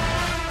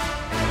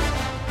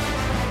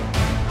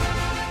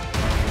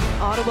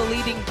 Ottawa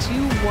leading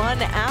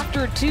 2-1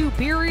 after 2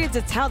 periods.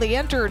 It's how they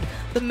entered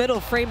the middle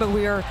frame, but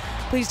we are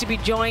pleased to be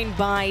joined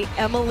by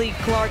Emily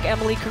Clark.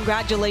 Emily,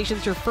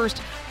 congratulations, your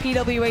first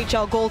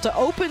PWHL goal to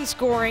open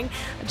scoring.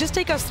 Just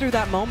take us through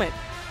that moment.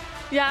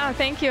 Yeah,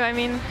 thank you. I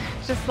mean,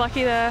 just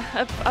lucky a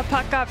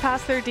puck got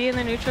past their D in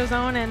the neutral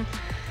zone and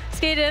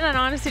skated in and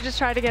honestly just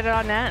tried to get it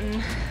on net,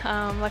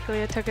 and luckily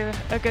it took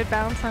a good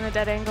bounce on a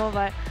dead angle,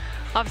 but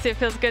obviously it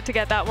feels good to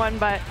get that one,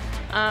 but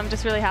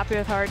just really happy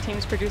with how our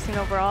team's producing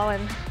overall,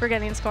 and we're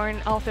getting scoring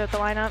all throughout the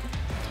lineup.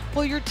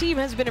 Well, your team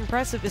has been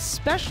impressive,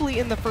 especially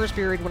in the first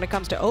period when it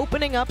comes to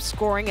opening up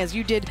scoring, as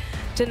you did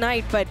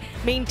tonight, but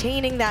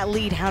maintaining that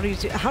lead. How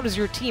does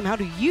your team, how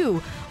do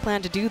you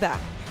plan to do that?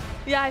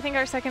 Yeah, I think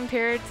our second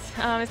period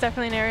is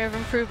definitely an area of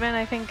improvement.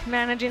 I think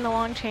managing the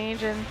long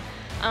change and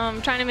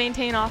trying to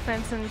maintain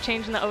offense and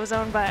changing the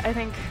O-zone, but I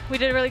think we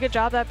did a really good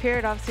job that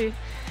period. Obviously,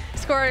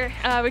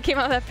 we came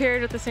out of that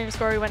period with the same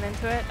score we went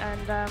into it,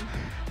 and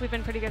we've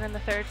been pretty good in the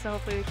third, so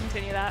hopefully we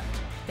continue that.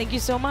 Thank you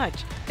so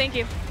much. Thank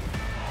you.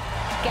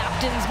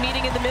 Captains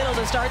meeting in the middle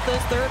to start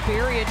this third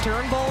period.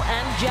 Turnbull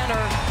and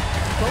Jenner,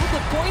 both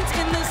the points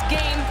in this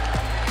game,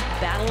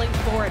 battling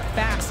for it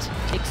fast.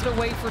 Takes it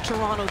away for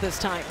Toronto this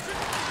time.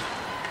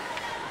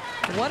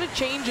 What a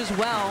change as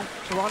well.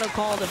 Toronto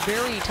called a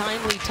very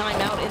timely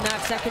timeout in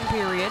that second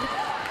period.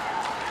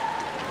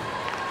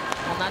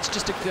 Well, that's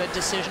just a good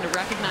decision to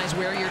recognize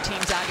where your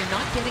team's at. You're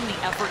not getting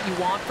the effort you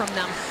want from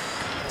them.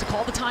 To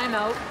call the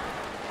timeout,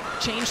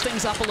 change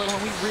things up a little,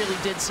 and we really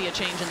did see a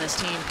change in this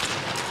team.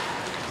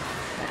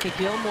 Becky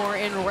Gilmore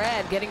in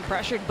red, getting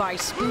pressured by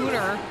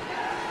Spooner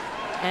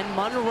and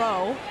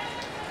Monroe.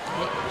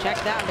 Check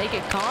that, make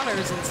it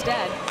Connors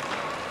instead.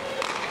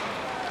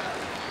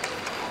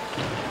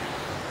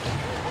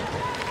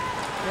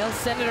 They'll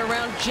send it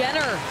around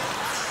Jenner.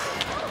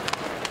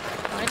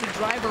 Trying to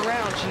drive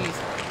around. She's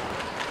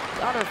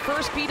got her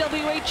first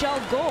PWHL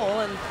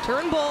goal, and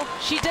Turnbull,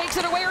 she takes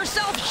it away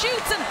herself,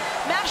 shoots, and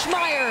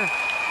Mashmeyer.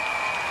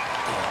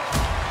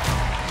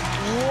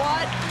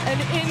 What an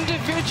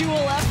individual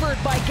effort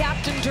by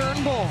Captain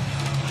Turnbull.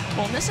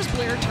 Well, and this is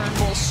Blair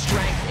Turnbull's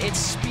strength. It's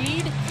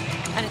speed,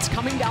 and it's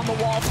coming down the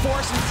wall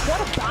force. And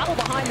what a battle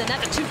behind the net.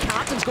 The two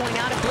captains going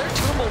at it. Blair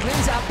Turnbull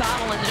wins that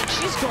battle, and then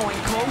she's going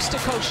coast to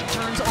coast. She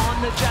turns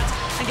on the Jets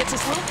and gets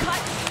this little cut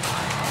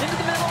into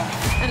the middle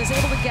and is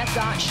able to get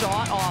that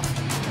shot off.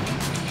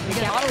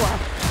 Again, Ottawa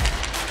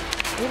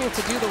able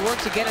to do the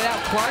work to get it out.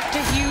 Clark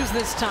to Hughes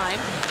this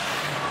time.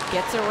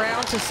 Gets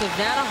around to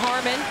Savannah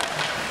Harmon.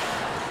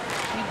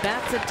 He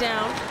bats it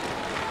down.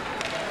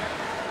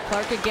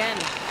 Clark again.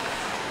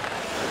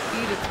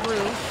 Feed it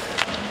through.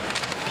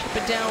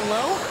 Chip it down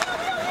low.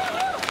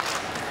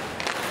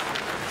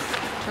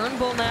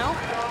 Turnbull now.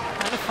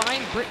 Trying to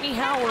find Brittany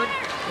Howard.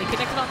 They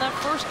connected on that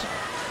first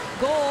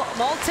goal.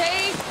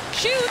 Malte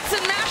shoots,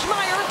 and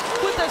Mashmeyer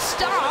with a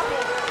stop.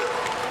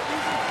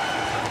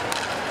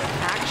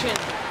 Action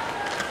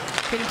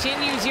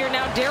continues here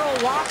now.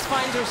 Daryl Watts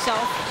finds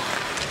herself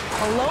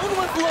alone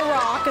with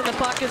LaRock, and the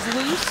puck is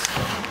loose.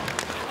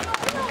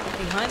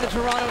 Behind the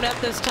Toronto net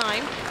this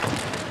time.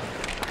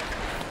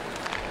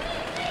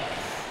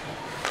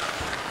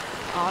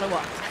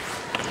 Ottawa.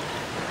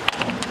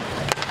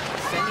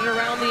 Send it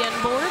around the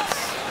end boards.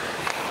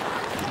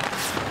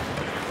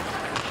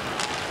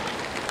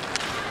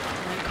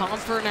 And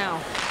Comfer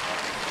now.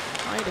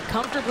 Trying to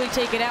comfortably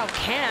take it out.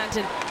 Can't.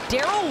 And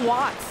Daryl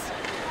Watts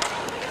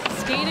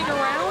skating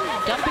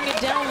around, dumping it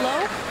down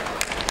low.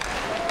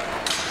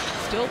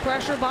 Still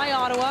pressure by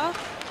Ottawa.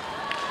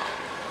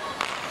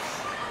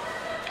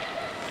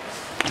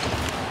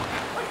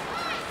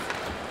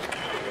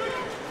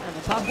 And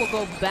the puck will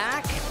go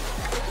back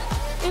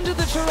into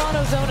the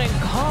Toronto zone and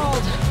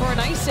called for an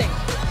icing.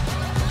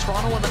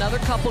 Toronto with another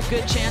couple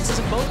good chances,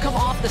 and both come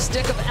off the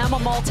stick of Emma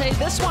Malte.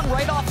 This one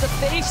right off the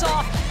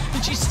face-off,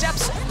 and she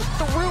steps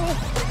through.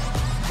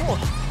 Oh,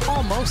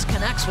 almost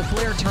connects with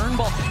Blair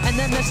Turnbull. And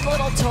then this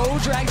little toe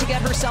drag to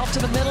get herself to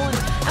the middle. And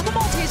Emma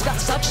Malte's got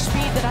such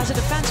speed that as a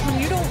defenseman,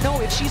 you don't know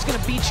if she's going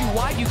to beat you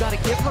wide. You got to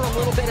give her a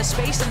little bit of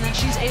space, and then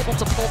she's able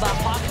to pull that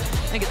puck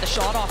and get the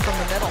shot off from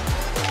the middle.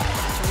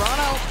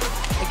 Toronto,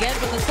 again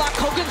from the slot.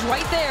 Kogan's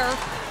right there.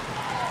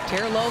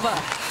 Terlova,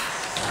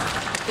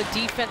 the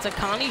defense.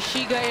 Akani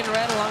Shiga in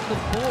red along the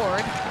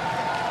board.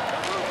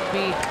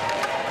 Be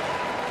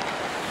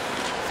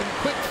some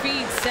quick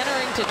feeds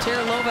centering to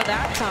Terlova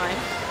that time.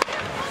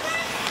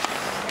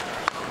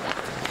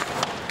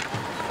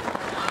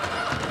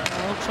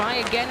 We'll try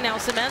again now.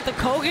 Samantha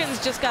Kogan's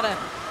just gotta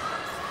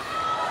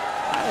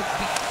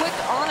be quick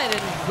on it,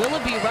 and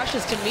Willoughby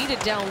rushes to meet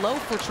it down low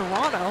for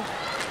Toronto.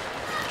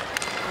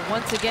 And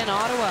once again,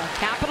 Ottawa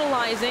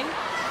capitalizing.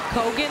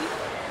 Kogan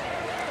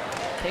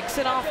picks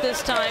it off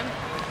this time.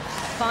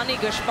 Fanny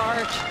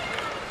Gashparch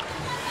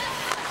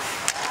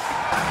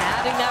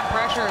adding that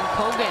pressure, and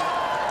Kogan.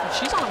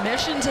 She's on a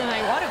mission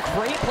tonight. What a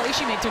great play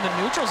she made through the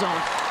neutral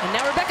zone. And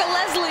now Rebecca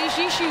Leslie,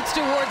 she shoots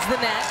towards the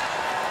net.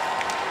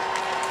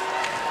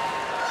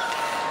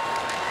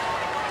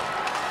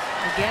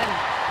 Again,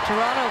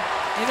 Toronto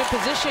in a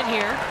position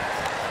here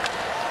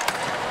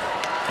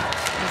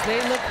as they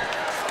look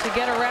to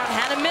get around.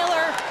 Hannah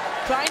Miller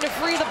trying to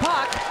free the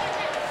puck.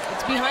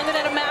 It's behind the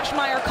net of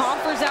Mashmeyer.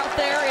 Comfer's out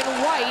there in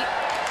white.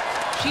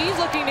 She's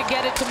looking to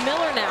get it to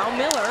Miller now.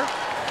 Miller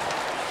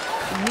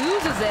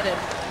loses it, and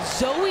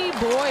Zoe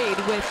Boyd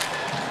with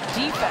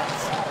defense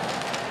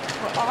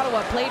for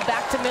Ottawa. Played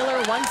back to Miller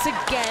once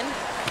again.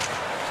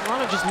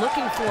 Toronto just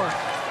looking for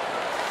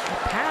a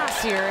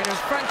pass here in his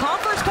front.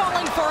 Comfer's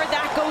calling for it.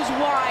 That goes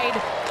wide.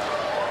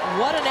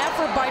 What an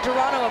effort by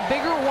Toronto. A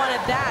bigger one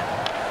at that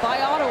by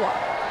Ottawa.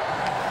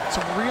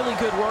 Some really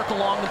good work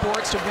along the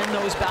boards to win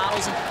those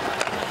battles. And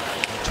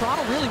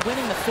Toronto really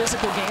winning the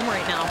physical game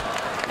right now.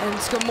 And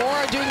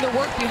Scamora doing the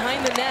work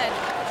behind the net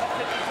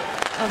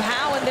of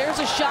Howe, and there's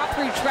a shot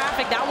through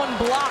traffic. That one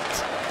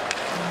blocked.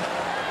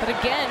 But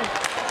again,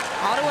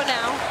 Ottawa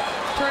now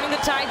turning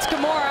the tide.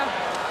 Scamora,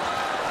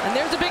 and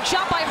there's a big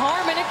shot by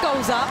Harmon. It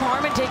goes up.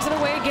 Harmon takes it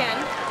away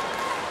again.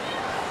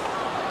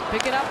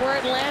 Pick it up where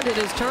it landed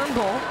is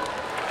Turnbull.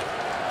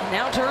 And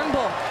now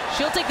Turnbull,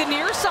 she'll take the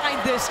near side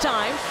this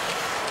time.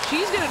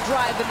 She's going to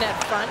drive the net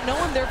front. No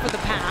one there for the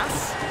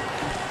pass.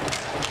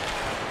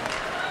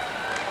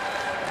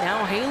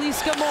 Now Haley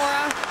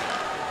Scamora.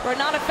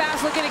 Renata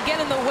Fast looking to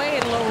get in the way,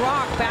 and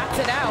LaRock bats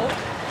it out.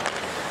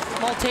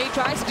 Malte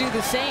tries to do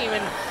the same,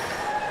 and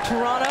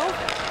Toronto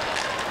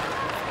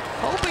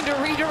hoping to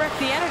redirect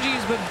the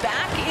energies, but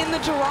back in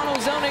the Toronto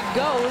zone it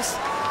goes.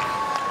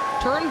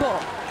 Turnbull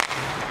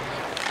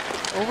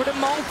over to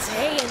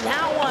Malte, and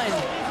that one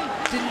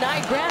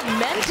denied. Grant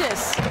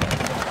Mentis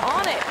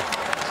on it.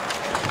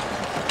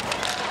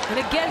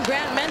 And again,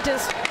 Grant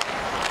Mentis,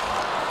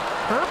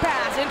 her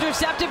pass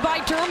intercepted by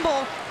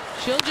Turnbull.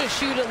 She'll just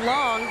shoot it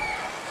long.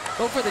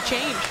 Go for the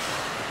change.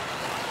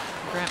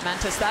 Grant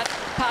Mentis, that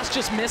pass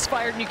just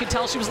misfired, and you could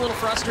tell she was a little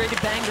frustrated,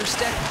 banged her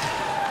stick.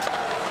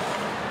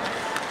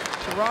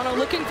 Toronto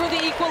looking for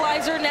the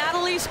equalizer.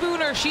 Natalie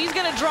Spooner, she's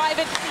gonna drive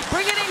it,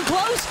 bring it in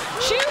close,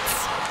 shoots!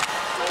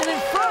 And in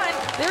front,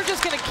 they're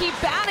just gonna keep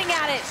batting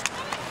at it.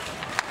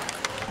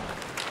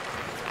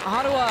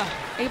 Ottawa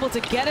able to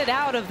get it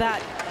out of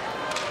that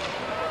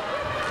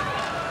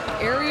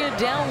area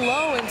down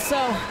low, and so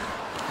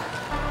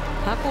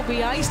puck will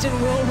be iced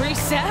and will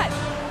reset.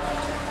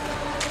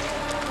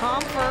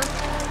 Comfer,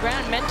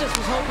 Grant Mentis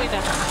was hoping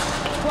to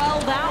quell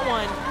that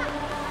one.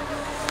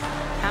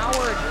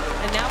 Howard,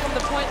 and now from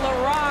the point,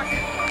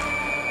 LaRocque.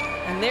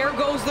 And there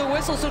goes the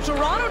whistle. So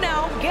Toronto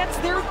now gets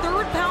their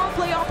third power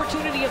play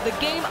opportunity of the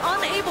game,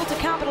 unable to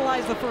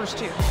capitalize the first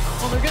two.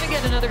 Well, they're going to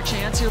get another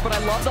chance here, but I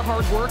love the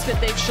hard work that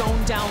they've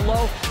shown down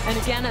low. And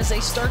again, as they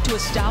start to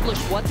establish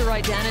what their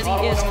identity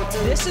is,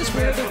 this is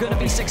where they're going to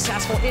be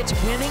successful. It's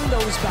winning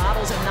those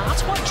battles, and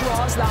that's what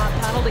draws that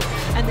penalty.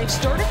 And they've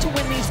started to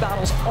win these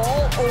battles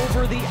all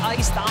over the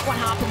ice. That's what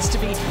happens to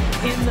be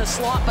in the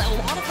slot, but a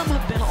lot of them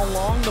have been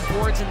along the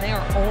boards, and they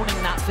are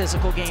owning that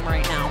physical game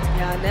right now.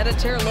 Yeah, Netta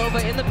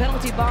Terlova in the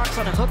penalty box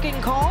on a hooking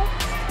call.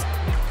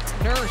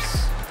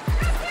 Nurse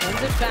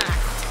sends it back.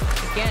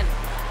 Again,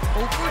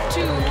 0 for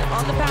 2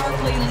 on the power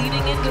play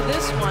leading into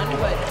this one,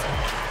 but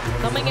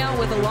coming out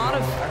with a lot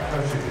of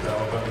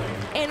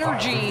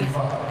energy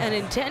and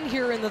intent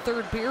here in the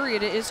third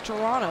period is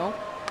Toronto.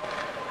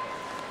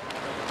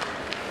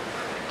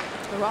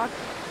 LaRocque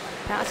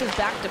passes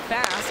back to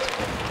Fast.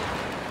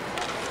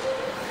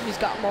 He's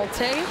got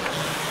Malte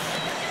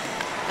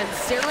and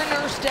Sarah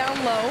Nurse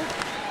down low.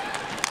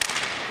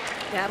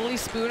 Natalie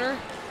Spooner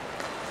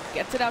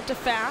gets it out to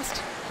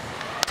Fast,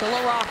 to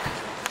LaRocque.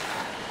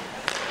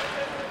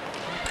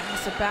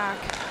 Pass it back.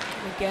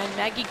 Again,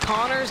 Maggie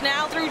Connors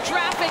now through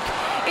traffic.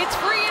 It's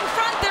free in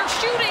front, they're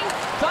shooting,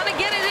 gonna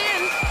get it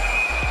in.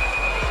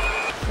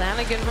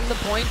 Flanagan from the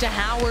point to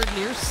Howard,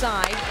 near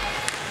side.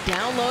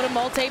 Down low to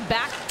Malte,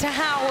 back to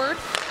Howard.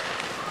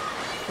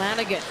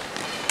 Flanagan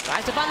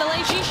tries to find the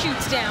lane, she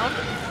shoots down.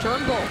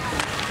 Turnbull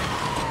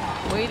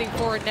waiting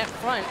for it net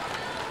front.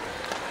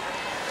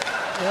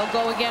 They'll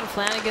go again.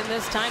 Flanagan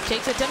this time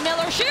takes it to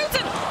Miller, shoots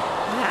it!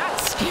 That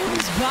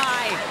skims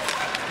by.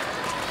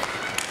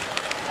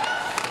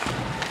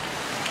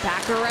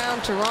 Back around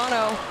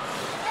Toronto.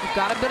 They've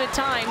got a bit of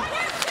time.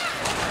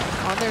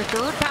 On their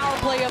third power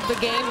play of the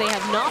game, they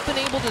have not been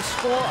able to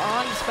score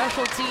on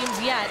special teams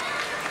yet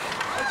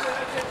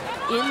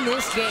in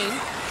this game.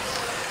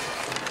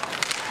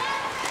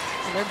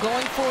 And they're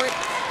going for it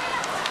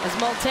as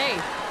Malte.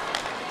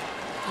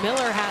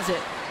 Miller has it.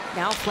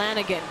 Now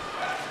Flanagan.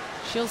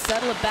 She'll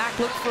settle it back,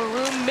 look for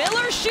room.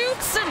 Miller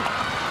shoots, and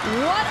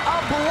what a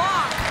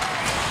block!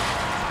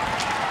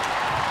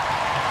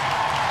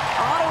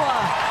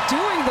 Ottawa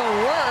doing the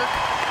work.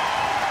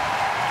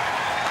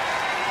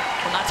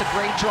 Well, that's a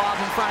great job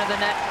in front of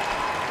the net.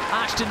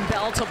 Ashton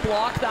Bell to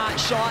block that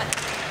shot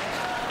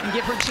and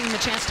give her team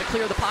the chance to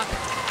clear the puck.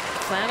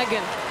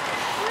 Flanagan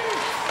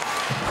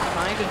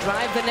trying to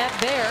drive the net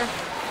there.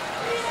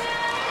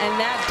 And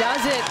that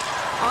does it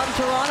on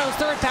Toronto's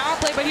third power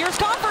play. But here's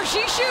Comfer,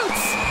 she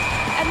shoots!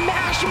 And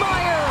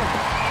Mashmeyer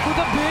with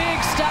a big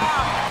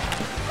stop.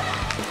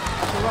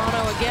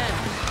 Toronto again.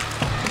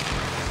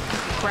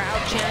 Crowd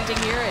chanting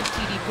here at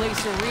TD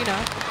Place Arena.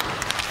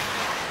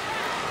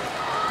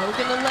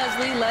 Hogan to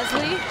Leslie.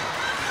 Leslie.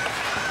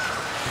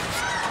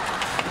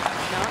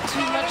 Not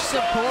too much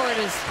support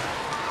as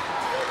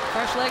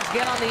fresh legs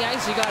get on the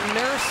ice. You got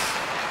Nurse,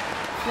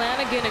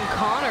 Flanagan, and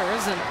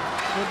Connors. And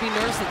it'll be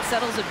Nurse that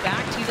settles it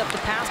back. Tees up the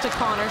pass to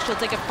Connors. She'll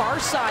take it far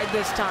side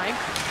this time.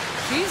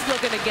 She's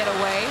looking to get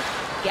away.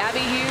 Gabby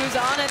Hughes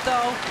on it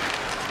though.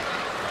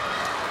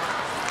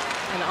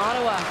 And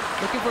Ottawa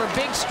looking for a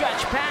big stretch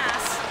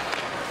pass.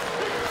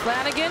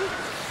 Flanagan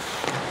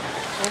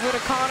over to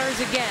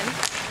Connors again.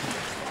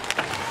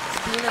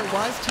 Spooner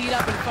was teed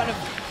up in front of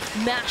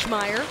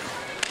Mashmeyer.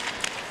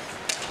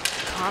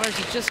 Connors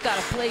has just got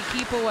to play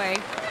keep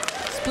away.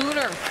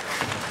 Spooner.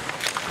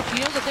 She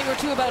knows a thing or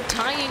two about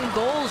tying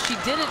goals. She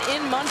did it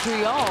in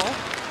Montreal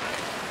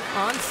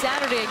on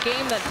Saturday, a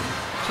game that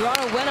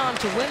Toronto went on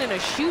to win in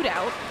a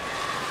shootout.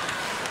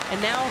 And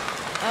now,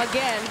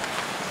 again,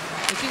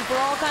 looking for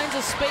all kinds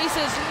of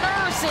spaces.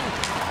 Nurse, and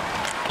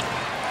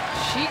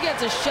she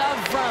gets a shove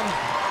from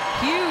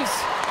Hughes.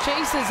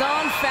 Chases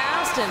on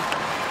Fast, and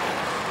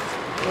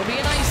it'll be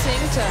an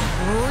icing to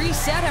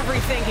reset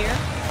everything here.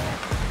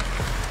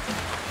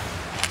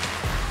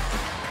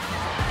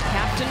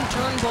 Captain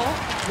Turnbull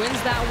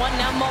wins that one.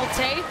 Now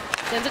Malte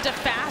sends it to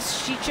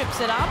Fast. She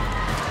chips it up.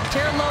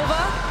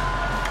 Terlova.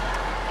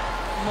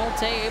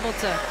 Malte able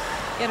to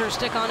get her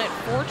stick on it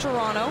for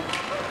Toronto.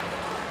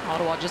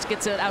 Ottawa just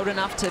gets it out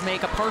enough to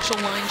make a partial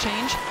line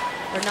change.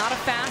 They're not a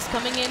Fast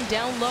coming in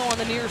down low on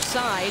the near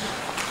side.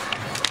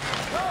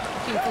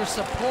 Looking for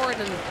support,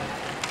 and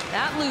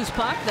that loose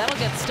puck, that'll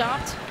get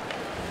stopped.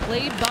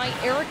 Played by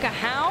Erica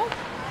Howe.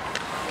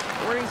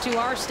 According to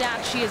our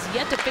stats, she has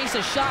yet to face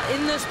a shot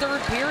in this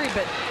third period,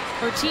 but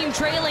her team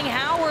trailing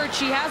Howard,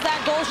 she has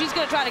that goal. She's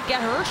going to try to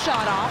get her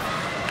shot off.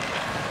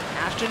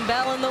 Ashton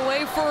Bell in the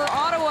way for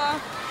Ottawa.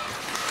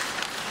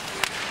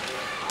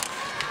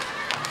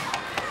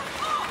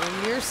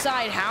 On near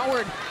side,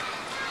 Howard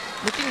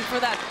looking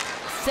for that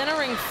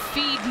centering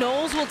feed.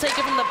 Knowles will take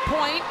it from the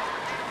point.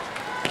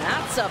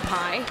 That's up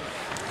high.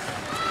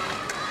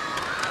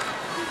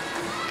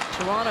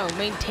 Toronto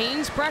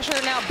maintains pressure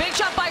now. Big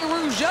shot by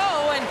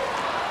Rougeau, and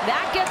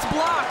that gets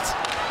blocked.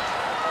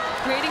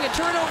 Creating a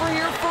turnover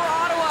here for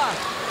Ottawa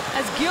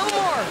as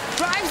Gilmore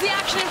drives the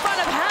action in front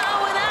of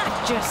Howe, and that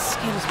just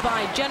skims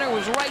by. Jenner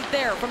was right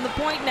there from the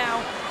point now.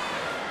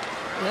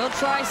 They'll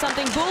try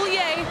something.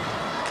 Boulier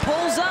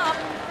pulls up.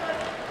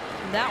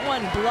 That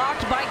one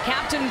blocked by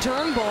Captain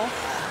Turnbull.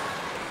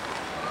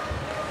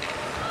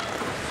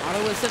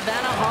 Ottawa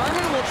Savannah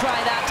Harmon will try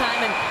that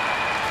time, and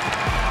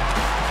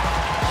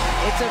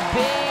it's a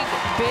big,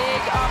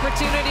 big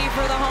opportunity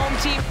for the home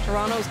team.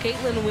 Toronto's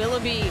Caitlin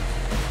Willoughby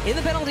in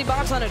the penalty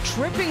box on a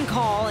tripping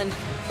call, and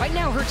right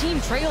now her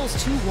team trails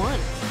 2-1.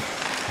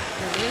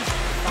 There is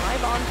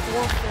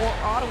 5-on-4 for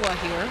Ottawa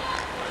here.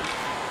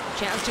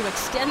 Chance to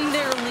extend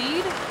their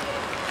lead.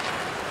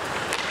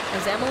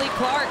 As Emily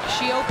Clark,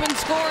 she opens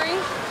scoring.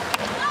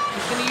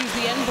 She's going to use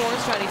the end boards,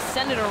 try to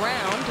send it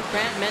around.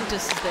 Grant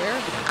Mentis is there.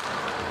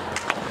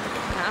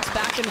 Pass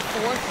back and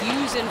forth,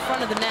 Hughes in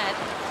front of the net.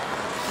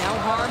 Now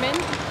Harmon,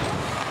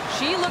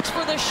 she looks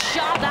for the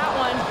shot. That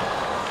one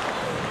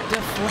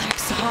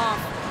deflects off.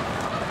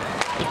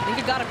 I think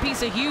it got a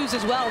piece of Hughes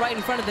as well, right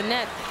in front of the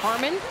net.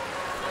 Harmon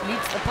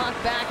meets the puck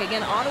back.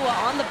 Again, Ottawa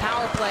on the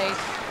power play.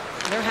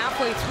 They're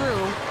halfway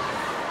through.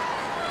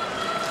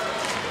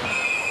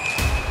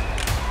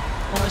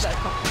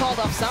 Called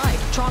offside.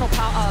 Toronto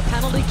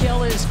penalty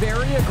kill is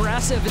very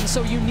aggressive, and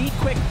so you need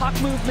quick puck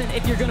movement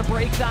if you're going to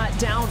break that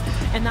down,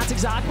 and that's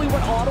exactly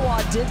what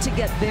Ottawa did to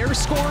get their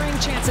scoring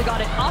chance. They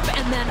got it up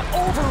and then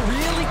over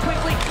really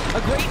quickly.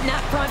 A great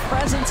net front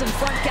presence in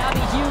front,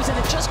 Gabby Hughes, and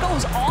it just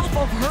goes off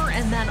of her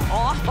and then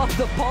off of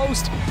the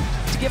post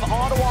to give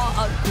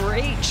Ottawa a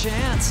great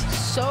chance.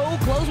 So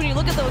close when you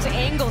look at those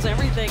angles,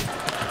 everything.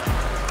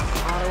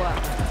 Ottawa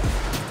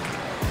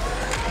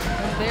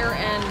there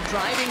and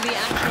driving the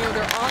action here.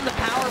 They're on the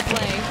power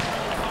play.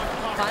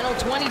 Final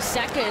 20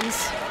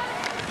 seconds.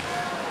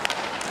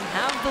 We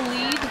have the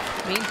lead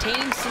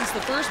maintained since the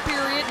first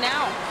period.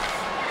 Now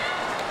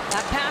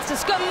that pass to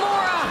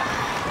Scamora,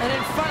 and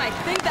in front, I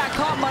think that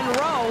caught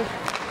Monroe.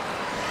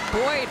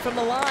 Boyd from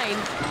the line,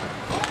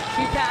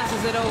 she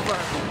passes it over.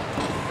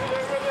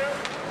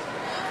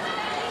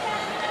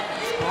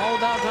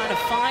 Smalldown trying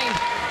to find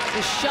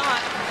the shot.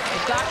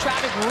 They've got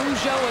traffic.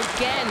 Rougeau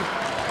again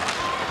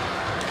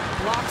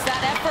blocks that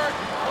effort.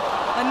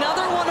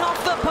 Another one off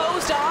the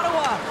post.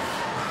 Ottawa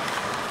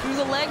through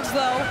the legs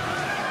though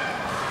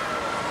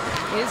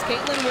is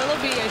Caitlin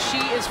Willoughby as she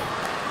is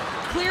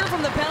clear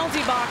from the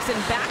penalty box and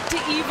back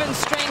to even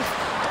strength.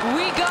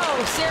 We go.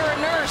 Sarah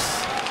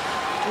Nurse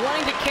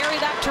wanting to carry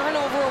that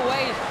turnover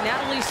away.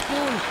 Natalie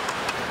Spoon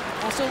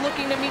also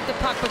looking to meet the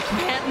puck, but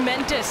Grant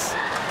Mentis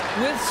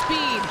with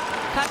speed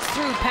cuts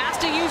through. Pass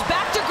to Hughes,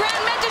 back to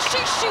Grant Mentis.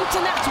 She shoots,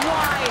 and that's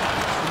wide.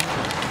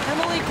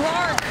 Emily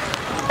Clark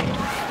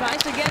tries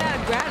to get at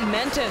Grant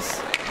Mentis.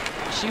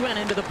 She went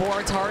into the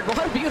boards hard. What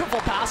a beautiful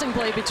passing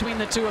play between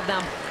the two of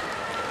them.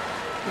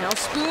 Now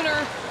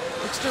Spooner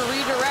looks to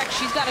redirect.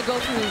 She's got to go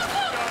through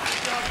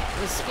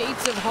the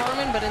skates of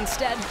Harmon, but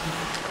instead,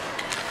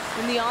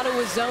 in the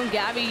Ottawa zone,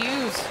 Gabby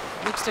Hughes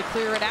looks to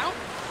clear it out.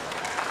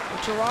 And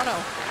Toronto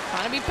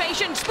trying to be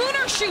patient.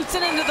 Spooner shoots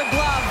it into the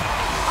glove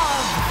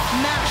of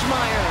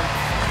Mashmeyer.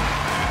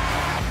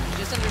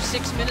 Just under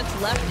 6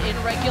 minutes left in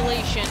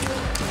regulation.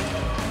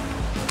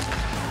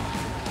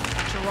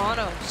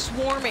 Toronto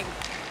swarming,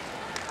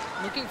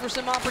 looking for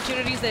some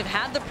opportunities. They've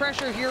had the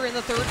pressure here in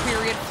the third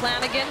period.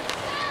 Flanagan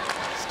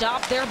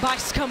stopped there by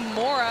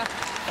Scamora.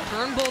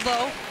 Turnbull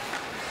though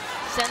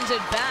sends it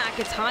back.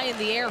 It's high in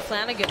the air.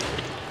 Flanagan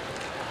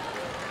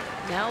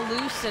now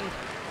loose, and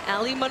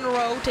Allie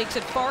Monroe takes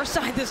it far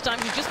side this time.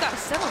 You just got to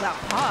settle that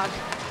puck.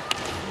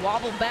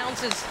 Wobble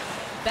bounces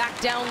back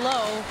down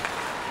low.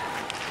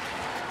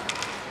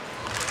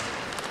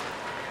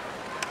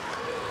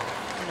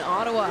 And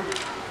Ottawa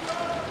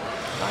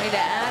trying to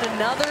add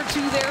another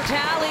to their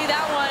tally.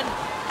 That one,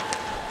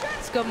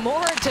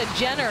 Scamora to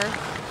Jenner.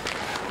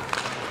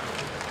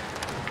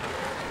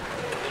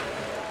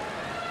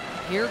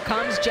 Here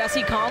comes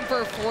Jessie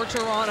Comfer for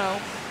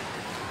Toronto.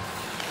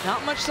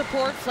 Not much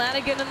support.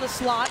 Flanagan in the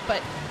slot,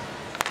 but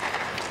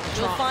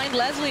she'll find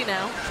Leslie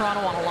now.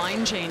 Toronto on a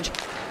line change.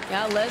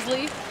 Yeah,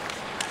 Leslie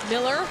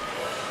Miller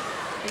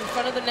in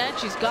front of the net.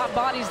 She's got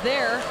bodies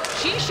there.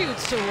 She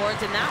shoots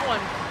towards, and that one,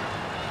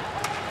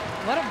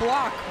 what a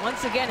block.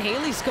 Once again,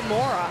 Haley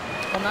Scamora.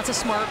 And that's a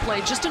smart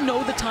play. Just to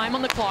know the time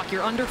on the clock.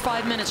 You're under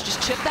 5 minutes.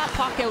 Just chip that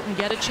puck out and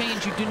get a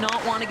change. You do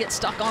not want to get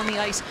stuck on the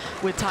ice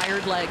with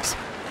tired legs.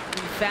 And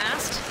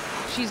Fast,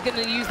 she's going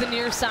to use the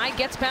near side.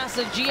 Gets past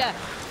the Gia.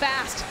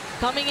 Fast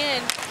coming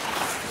in.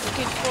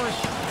 Looking for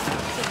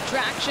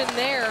traction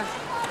there.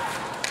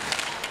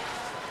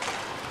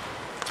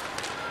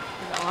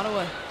 And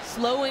Ottawa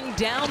slowing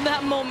down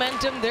that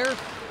momentum. They're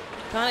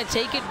trying to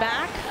take it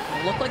back.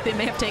 It looked like they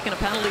may have taken a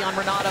penalty on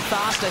Renata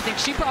Fast. I think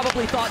she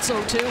probably thought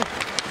so too.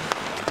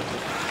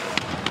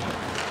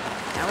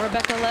 Now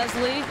Rebecca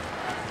Leslie,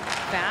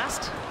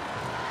 Fast.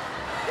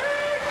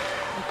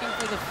 Looking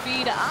for the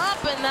feed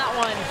up, and that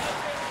one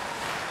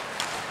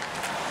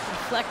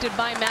deflected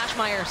by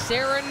Mashmeyer.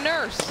 Sarah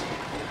Nurse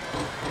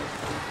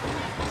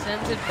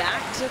sends it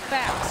back to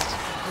Fast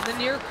in the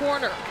near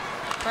corner.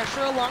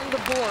 Pressure along the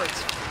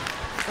boards.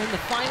 In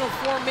the final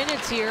 4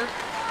 minutes here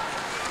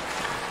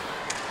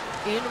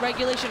in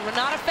regulation.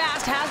 Renata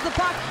Fast has the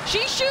puck.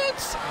 She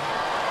shoots.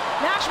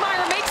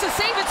 Mashmeyer makes a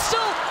save. It's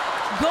still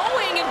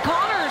going, and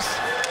Connors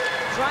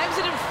drives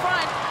it in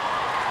front.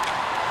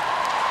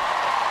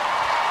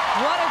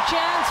 What a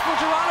chance for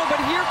Toronto, but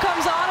here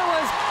comes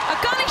Ottawa's.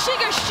 Akane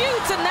Shiga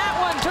shoots, and that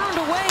one turned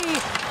away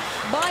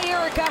by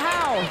Erica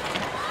Howe.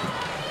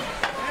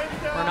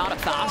 Renata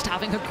Fast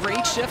having a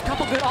great shift,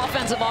 couple good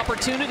offensive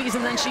opportunities,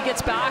 and then she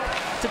gets back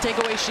to take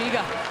away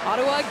Shiga.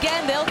 Ottawa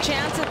again, they'll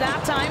chance it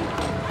that time.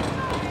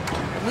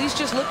 At least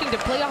just looking to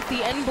play off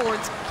the end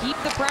boards, keep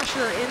the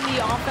pressure in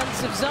the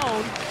offensive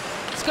zone.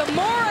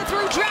 Scamora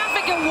through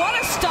traffic, and what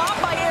a stop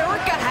by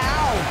Erica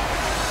Howe.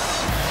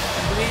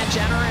 Leanne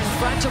Jenner in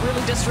front to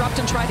really disrupt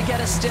and try to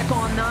get a stick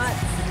on that.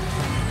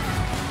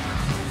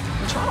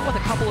 And Toronto with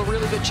a couple of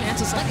really good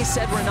chances. Like I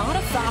said,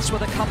 Renata Fast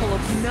with a couple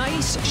of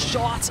nice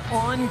shots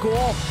on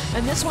goal.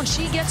 And this one,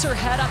 she gets her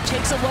head up,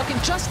 takes a look, and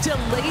just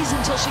delays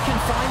until she can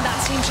find that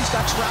seam. She's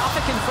got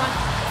traffic in front,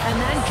 and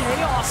then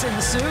chaos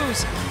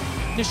ensues.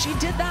 Now, she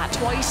did that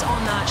twice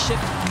on that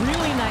shift.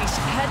 Really nice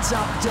heads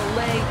up,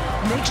 delay.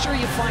 Make sure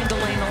you find the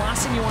lane. The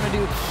last thing you want to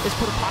do is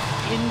put a puck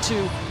into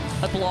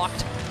a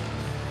blocked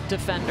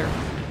defender.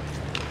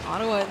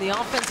 Ottawa in the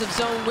offensive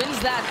zone wins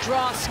that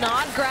draw.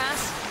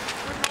 Snodgrass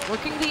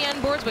working the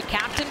end boards, but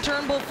Captain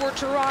Turnbull for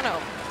Toronto.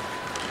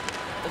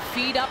 The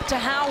feed up to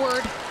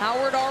Howard.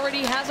 Howard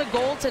already has a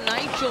goal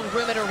tonight. She'll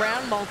rim it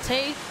around.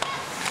 Malte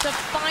to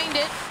find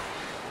it.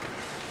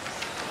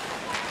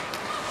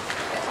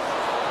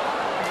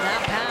 And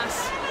that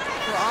pass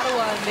for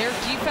Ottawa in their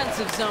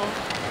defensive zone.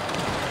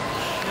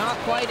 Not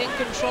quite in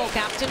control.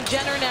 Captain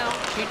Jenner now.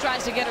 She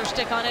tries to get her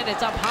stick on it.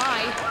 It's up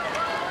high.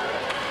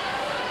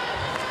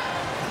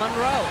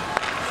 Monroe.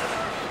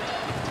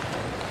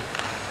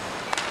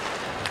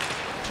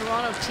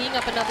 Toronto teeing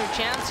up another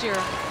chance here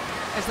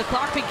as the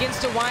clock begins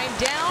to wind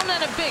down,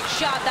 and a big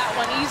shot, that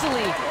one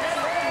easily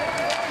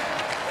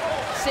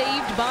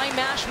saved by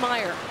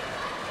Mashmeyer.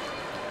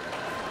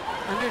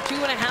 Under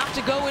 2.5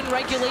 to go in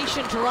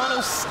regulation.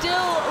 Toronto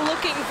still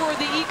looking for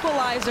the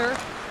equalizer,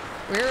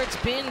 where it's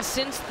been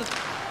since the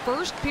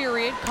first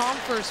period.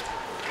 Comfers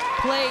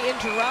play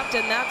interrupt,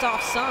 and that's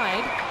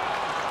offside,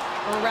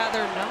 or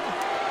rather no.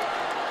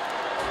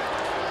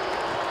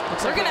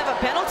 We're going to have a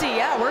penalty,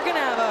 yeah. We're going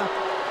to have a...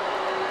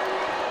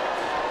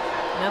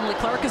 Emily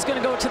Clark is going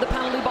to go to the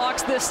penalty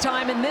box this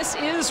time, and this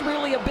is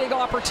really a big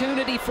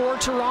opportunity for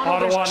Toronto.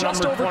 Ottawa, there's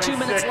just over 2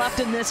 minutes left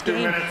in this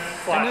game,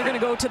 and they're going to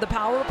go to the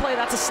power play.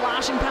 That's a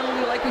slashing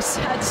penalty, like we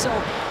said, so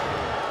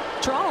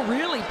Toronto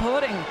really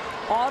putting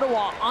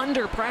Ottawa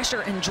under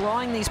pressure and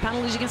drawing these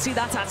penalties. You can see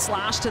that's that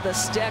slash to the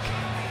stick.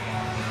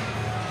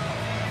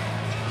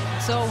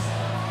 So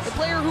the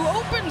player who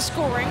opened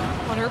scoring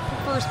on her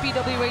first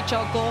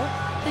PWHL goal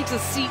takes a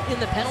seat in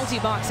the penalty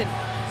box. And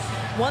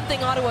one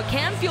thing Ottawa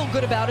can feel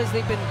good about is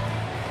they've been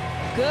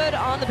good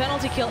on the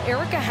penalty kill.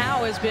 Erica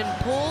Howe has been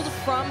pulled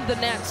from the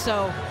net,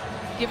 so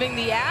giving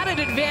the added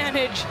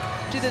advantage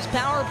to this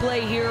power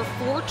play here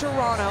for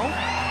Toronto.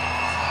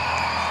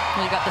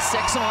 Well, you got the 6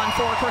 on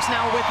 4, of course,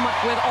 now with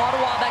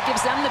Ottawa. That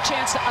gives them the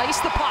chance to ice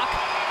the puck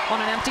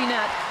on an empty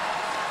net.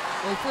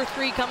 0 for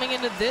 3 coming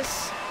into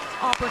this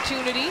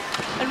opportunity.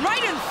 And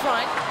right in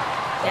front,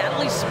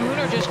 Natalie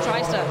Spooner just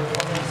tries to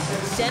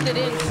send it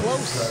in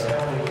close.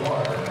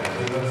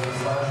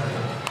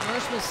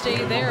 Nurse will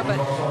stay there, but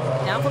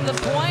now from the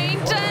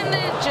point, and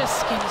it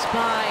just skims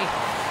by.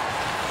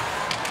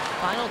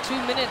 Final 2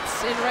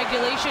 minutes in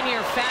regulation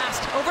here.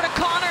 Fast over to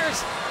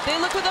Connors. They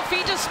look with a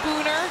feed to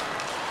Spooner.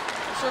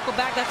 Circle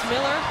back, that's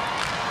Miller.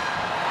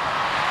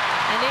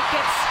 And it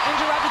gets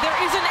interrupted. There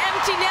is an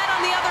empty net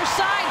on the other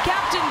side.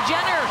 Captain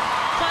Jenner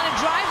trying to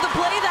drive the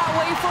play that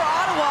way for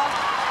Ottawa.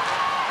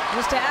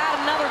 Just to add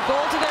another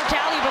goal to their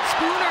tally, but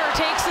Spooner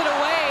takes it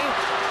away.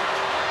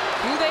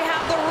 Do they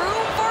have the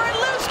room for a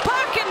loose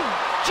puck? And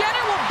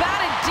Jenner will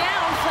bat it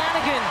down.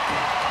 Flanagan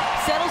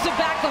settles it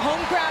back. The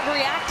home crowd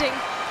reacting.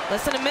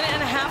 Less than a minute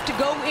and a half to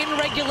go in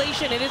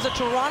regulation. It is a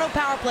Toronto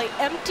power play.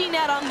 Empty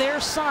net on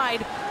their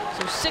side.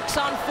 So 6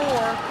 on 4.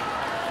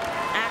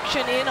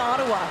 Action in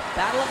Ottawa.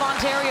 Battle of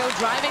Ontario.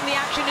 Driving the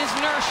action is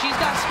Nurse. She's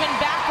got spin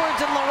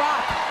backwards, and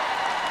Larocque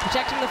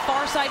protecting the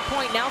far side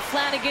point. Now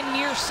Flanagan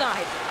near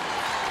side.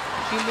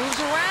 She moves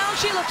around.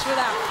 She looks for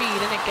that feed,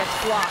 and it gets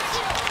blocked.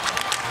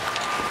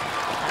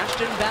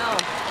 Ashton Bell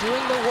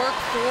doing the work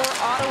for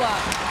Ottawa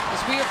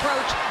as we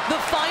approach the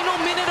final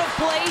minute of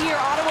play here.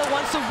 Ottawa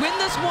wants to win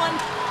this one.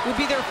 It would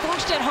be their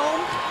first at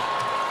home.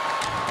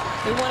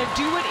 They want to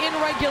do it in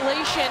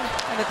regulation,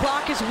 and the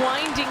clock is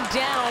winding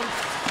down.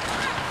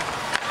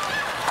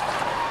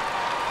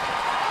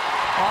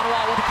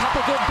 Ottawa with a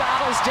couple good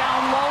battles down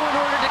low in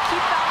order to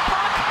keep that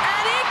puck,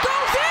 and it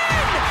goes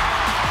in!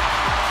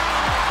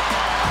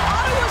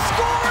 Ottawa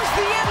scores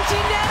the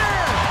empty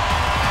netter.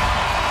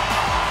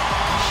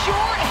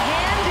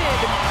 Short-handed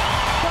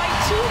by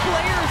two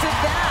players at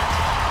that.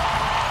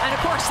 And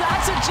of course,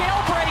 that's a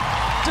jailbreak,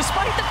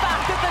 despite the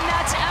fact that the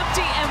net's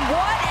empty, and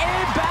what a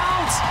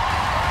bounce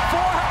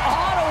for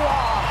Ottawa.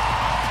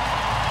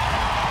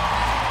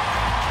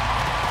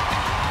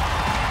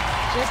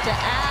 Just to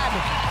add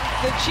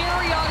the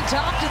cherry on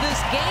top to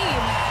this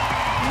game,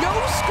 no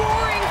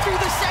scoring through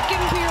the second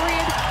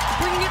period,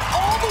 bringing it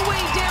all the way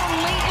down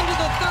late into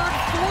the third,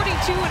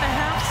 42.5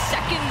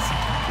 seconds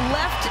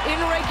left in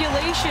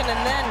regulation,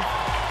 and then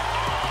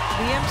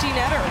the empty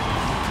netter.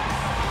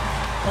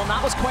 Well,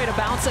 that was quite a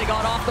bounce they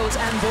got off those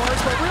end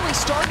boards, but really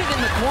started in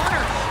the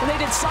corner, and they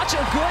did such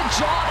a good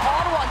job,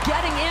 Ottawa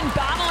getting in,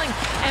 battling,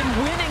 and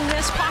winning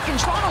this puck.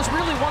 And Toronto's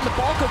really won the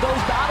bulk of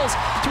those battles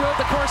throughout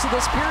the course of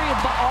this period,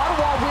 but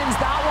Ottawa wins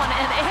that one,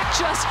 and it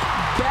just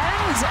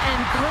bends and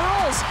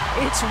curls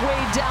its way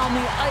down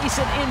the ice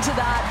and into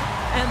that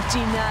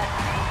empty net.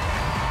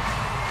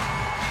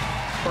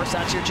 Of course,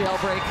 that's your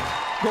jailbreak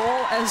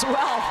goal as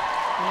well.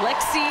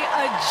 Lexi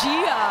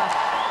Agia.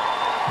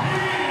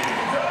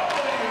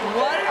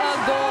 What a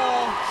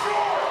goal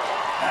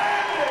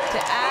to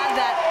add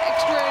that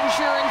extra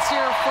insurance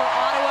here for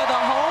Ottawa. The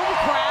home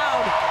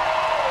crowd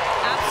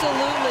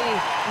absolutely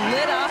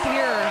lit up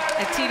here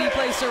at TD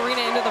Place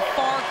Arena into the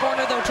far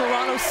corner, though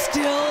Toronto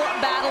still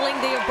battling.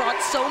 They have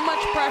brought so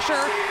much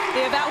pressure.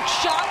 They have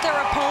outshot their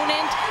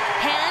opponent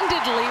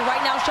handedly.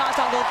 Right now, shots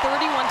on goal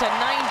 31-19.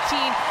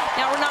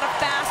 Now Renata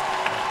Fast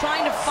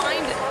trying to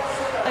find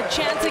a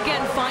chance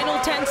again. Final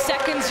 10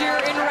 seconds here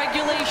in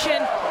regulation.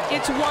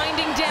 It's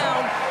winding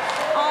down.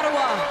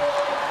 Ottawa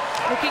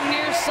looking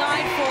near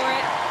side for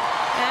it,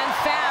 and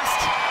Fast.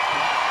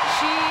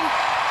 She's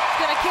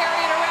gonna carry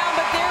it around,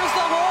 but there's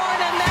the horn,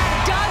 and that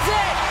does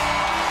it.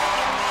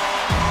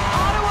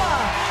 Ottawa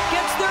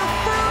gets their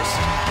first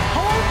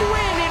home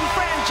win in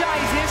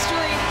franchise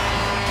history.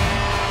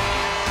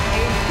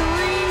 A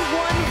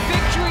 3-1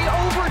 victory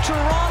over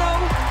Toronto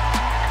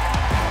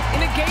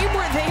in a game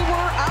where they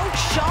were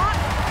outshot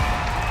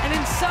and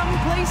in some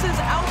places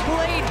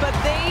outplayed, but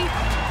they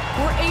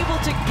were able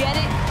to get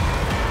it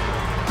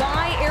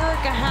by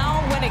Erica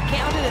Howe when it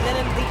counted, and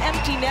then the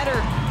empty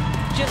netter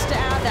just to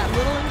add that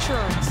little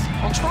insurance.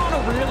 Well, Toronto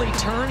really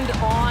turned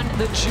on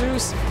the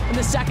juice in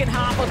the second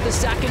half of the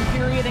second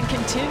period and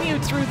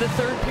continued through the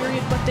third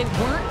period, but they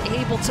weren't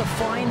able to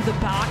find the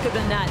back of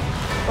the net.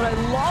 But I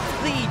love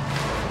the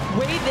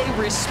way they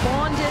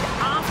responded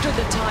after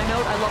the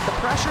timeout. I love the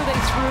pressure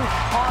they threw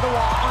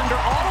Ottawa under.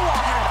 Ottawa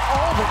had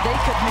all that they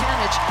could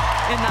manage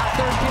in that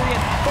third period.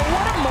 But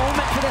what a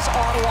moment for this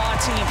Ottawa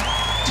team.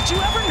 Did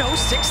you ever know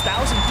 6,000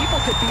 people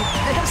could be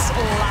this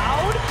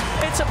loud?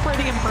 It's a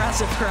pretty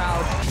impressive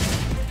crowd.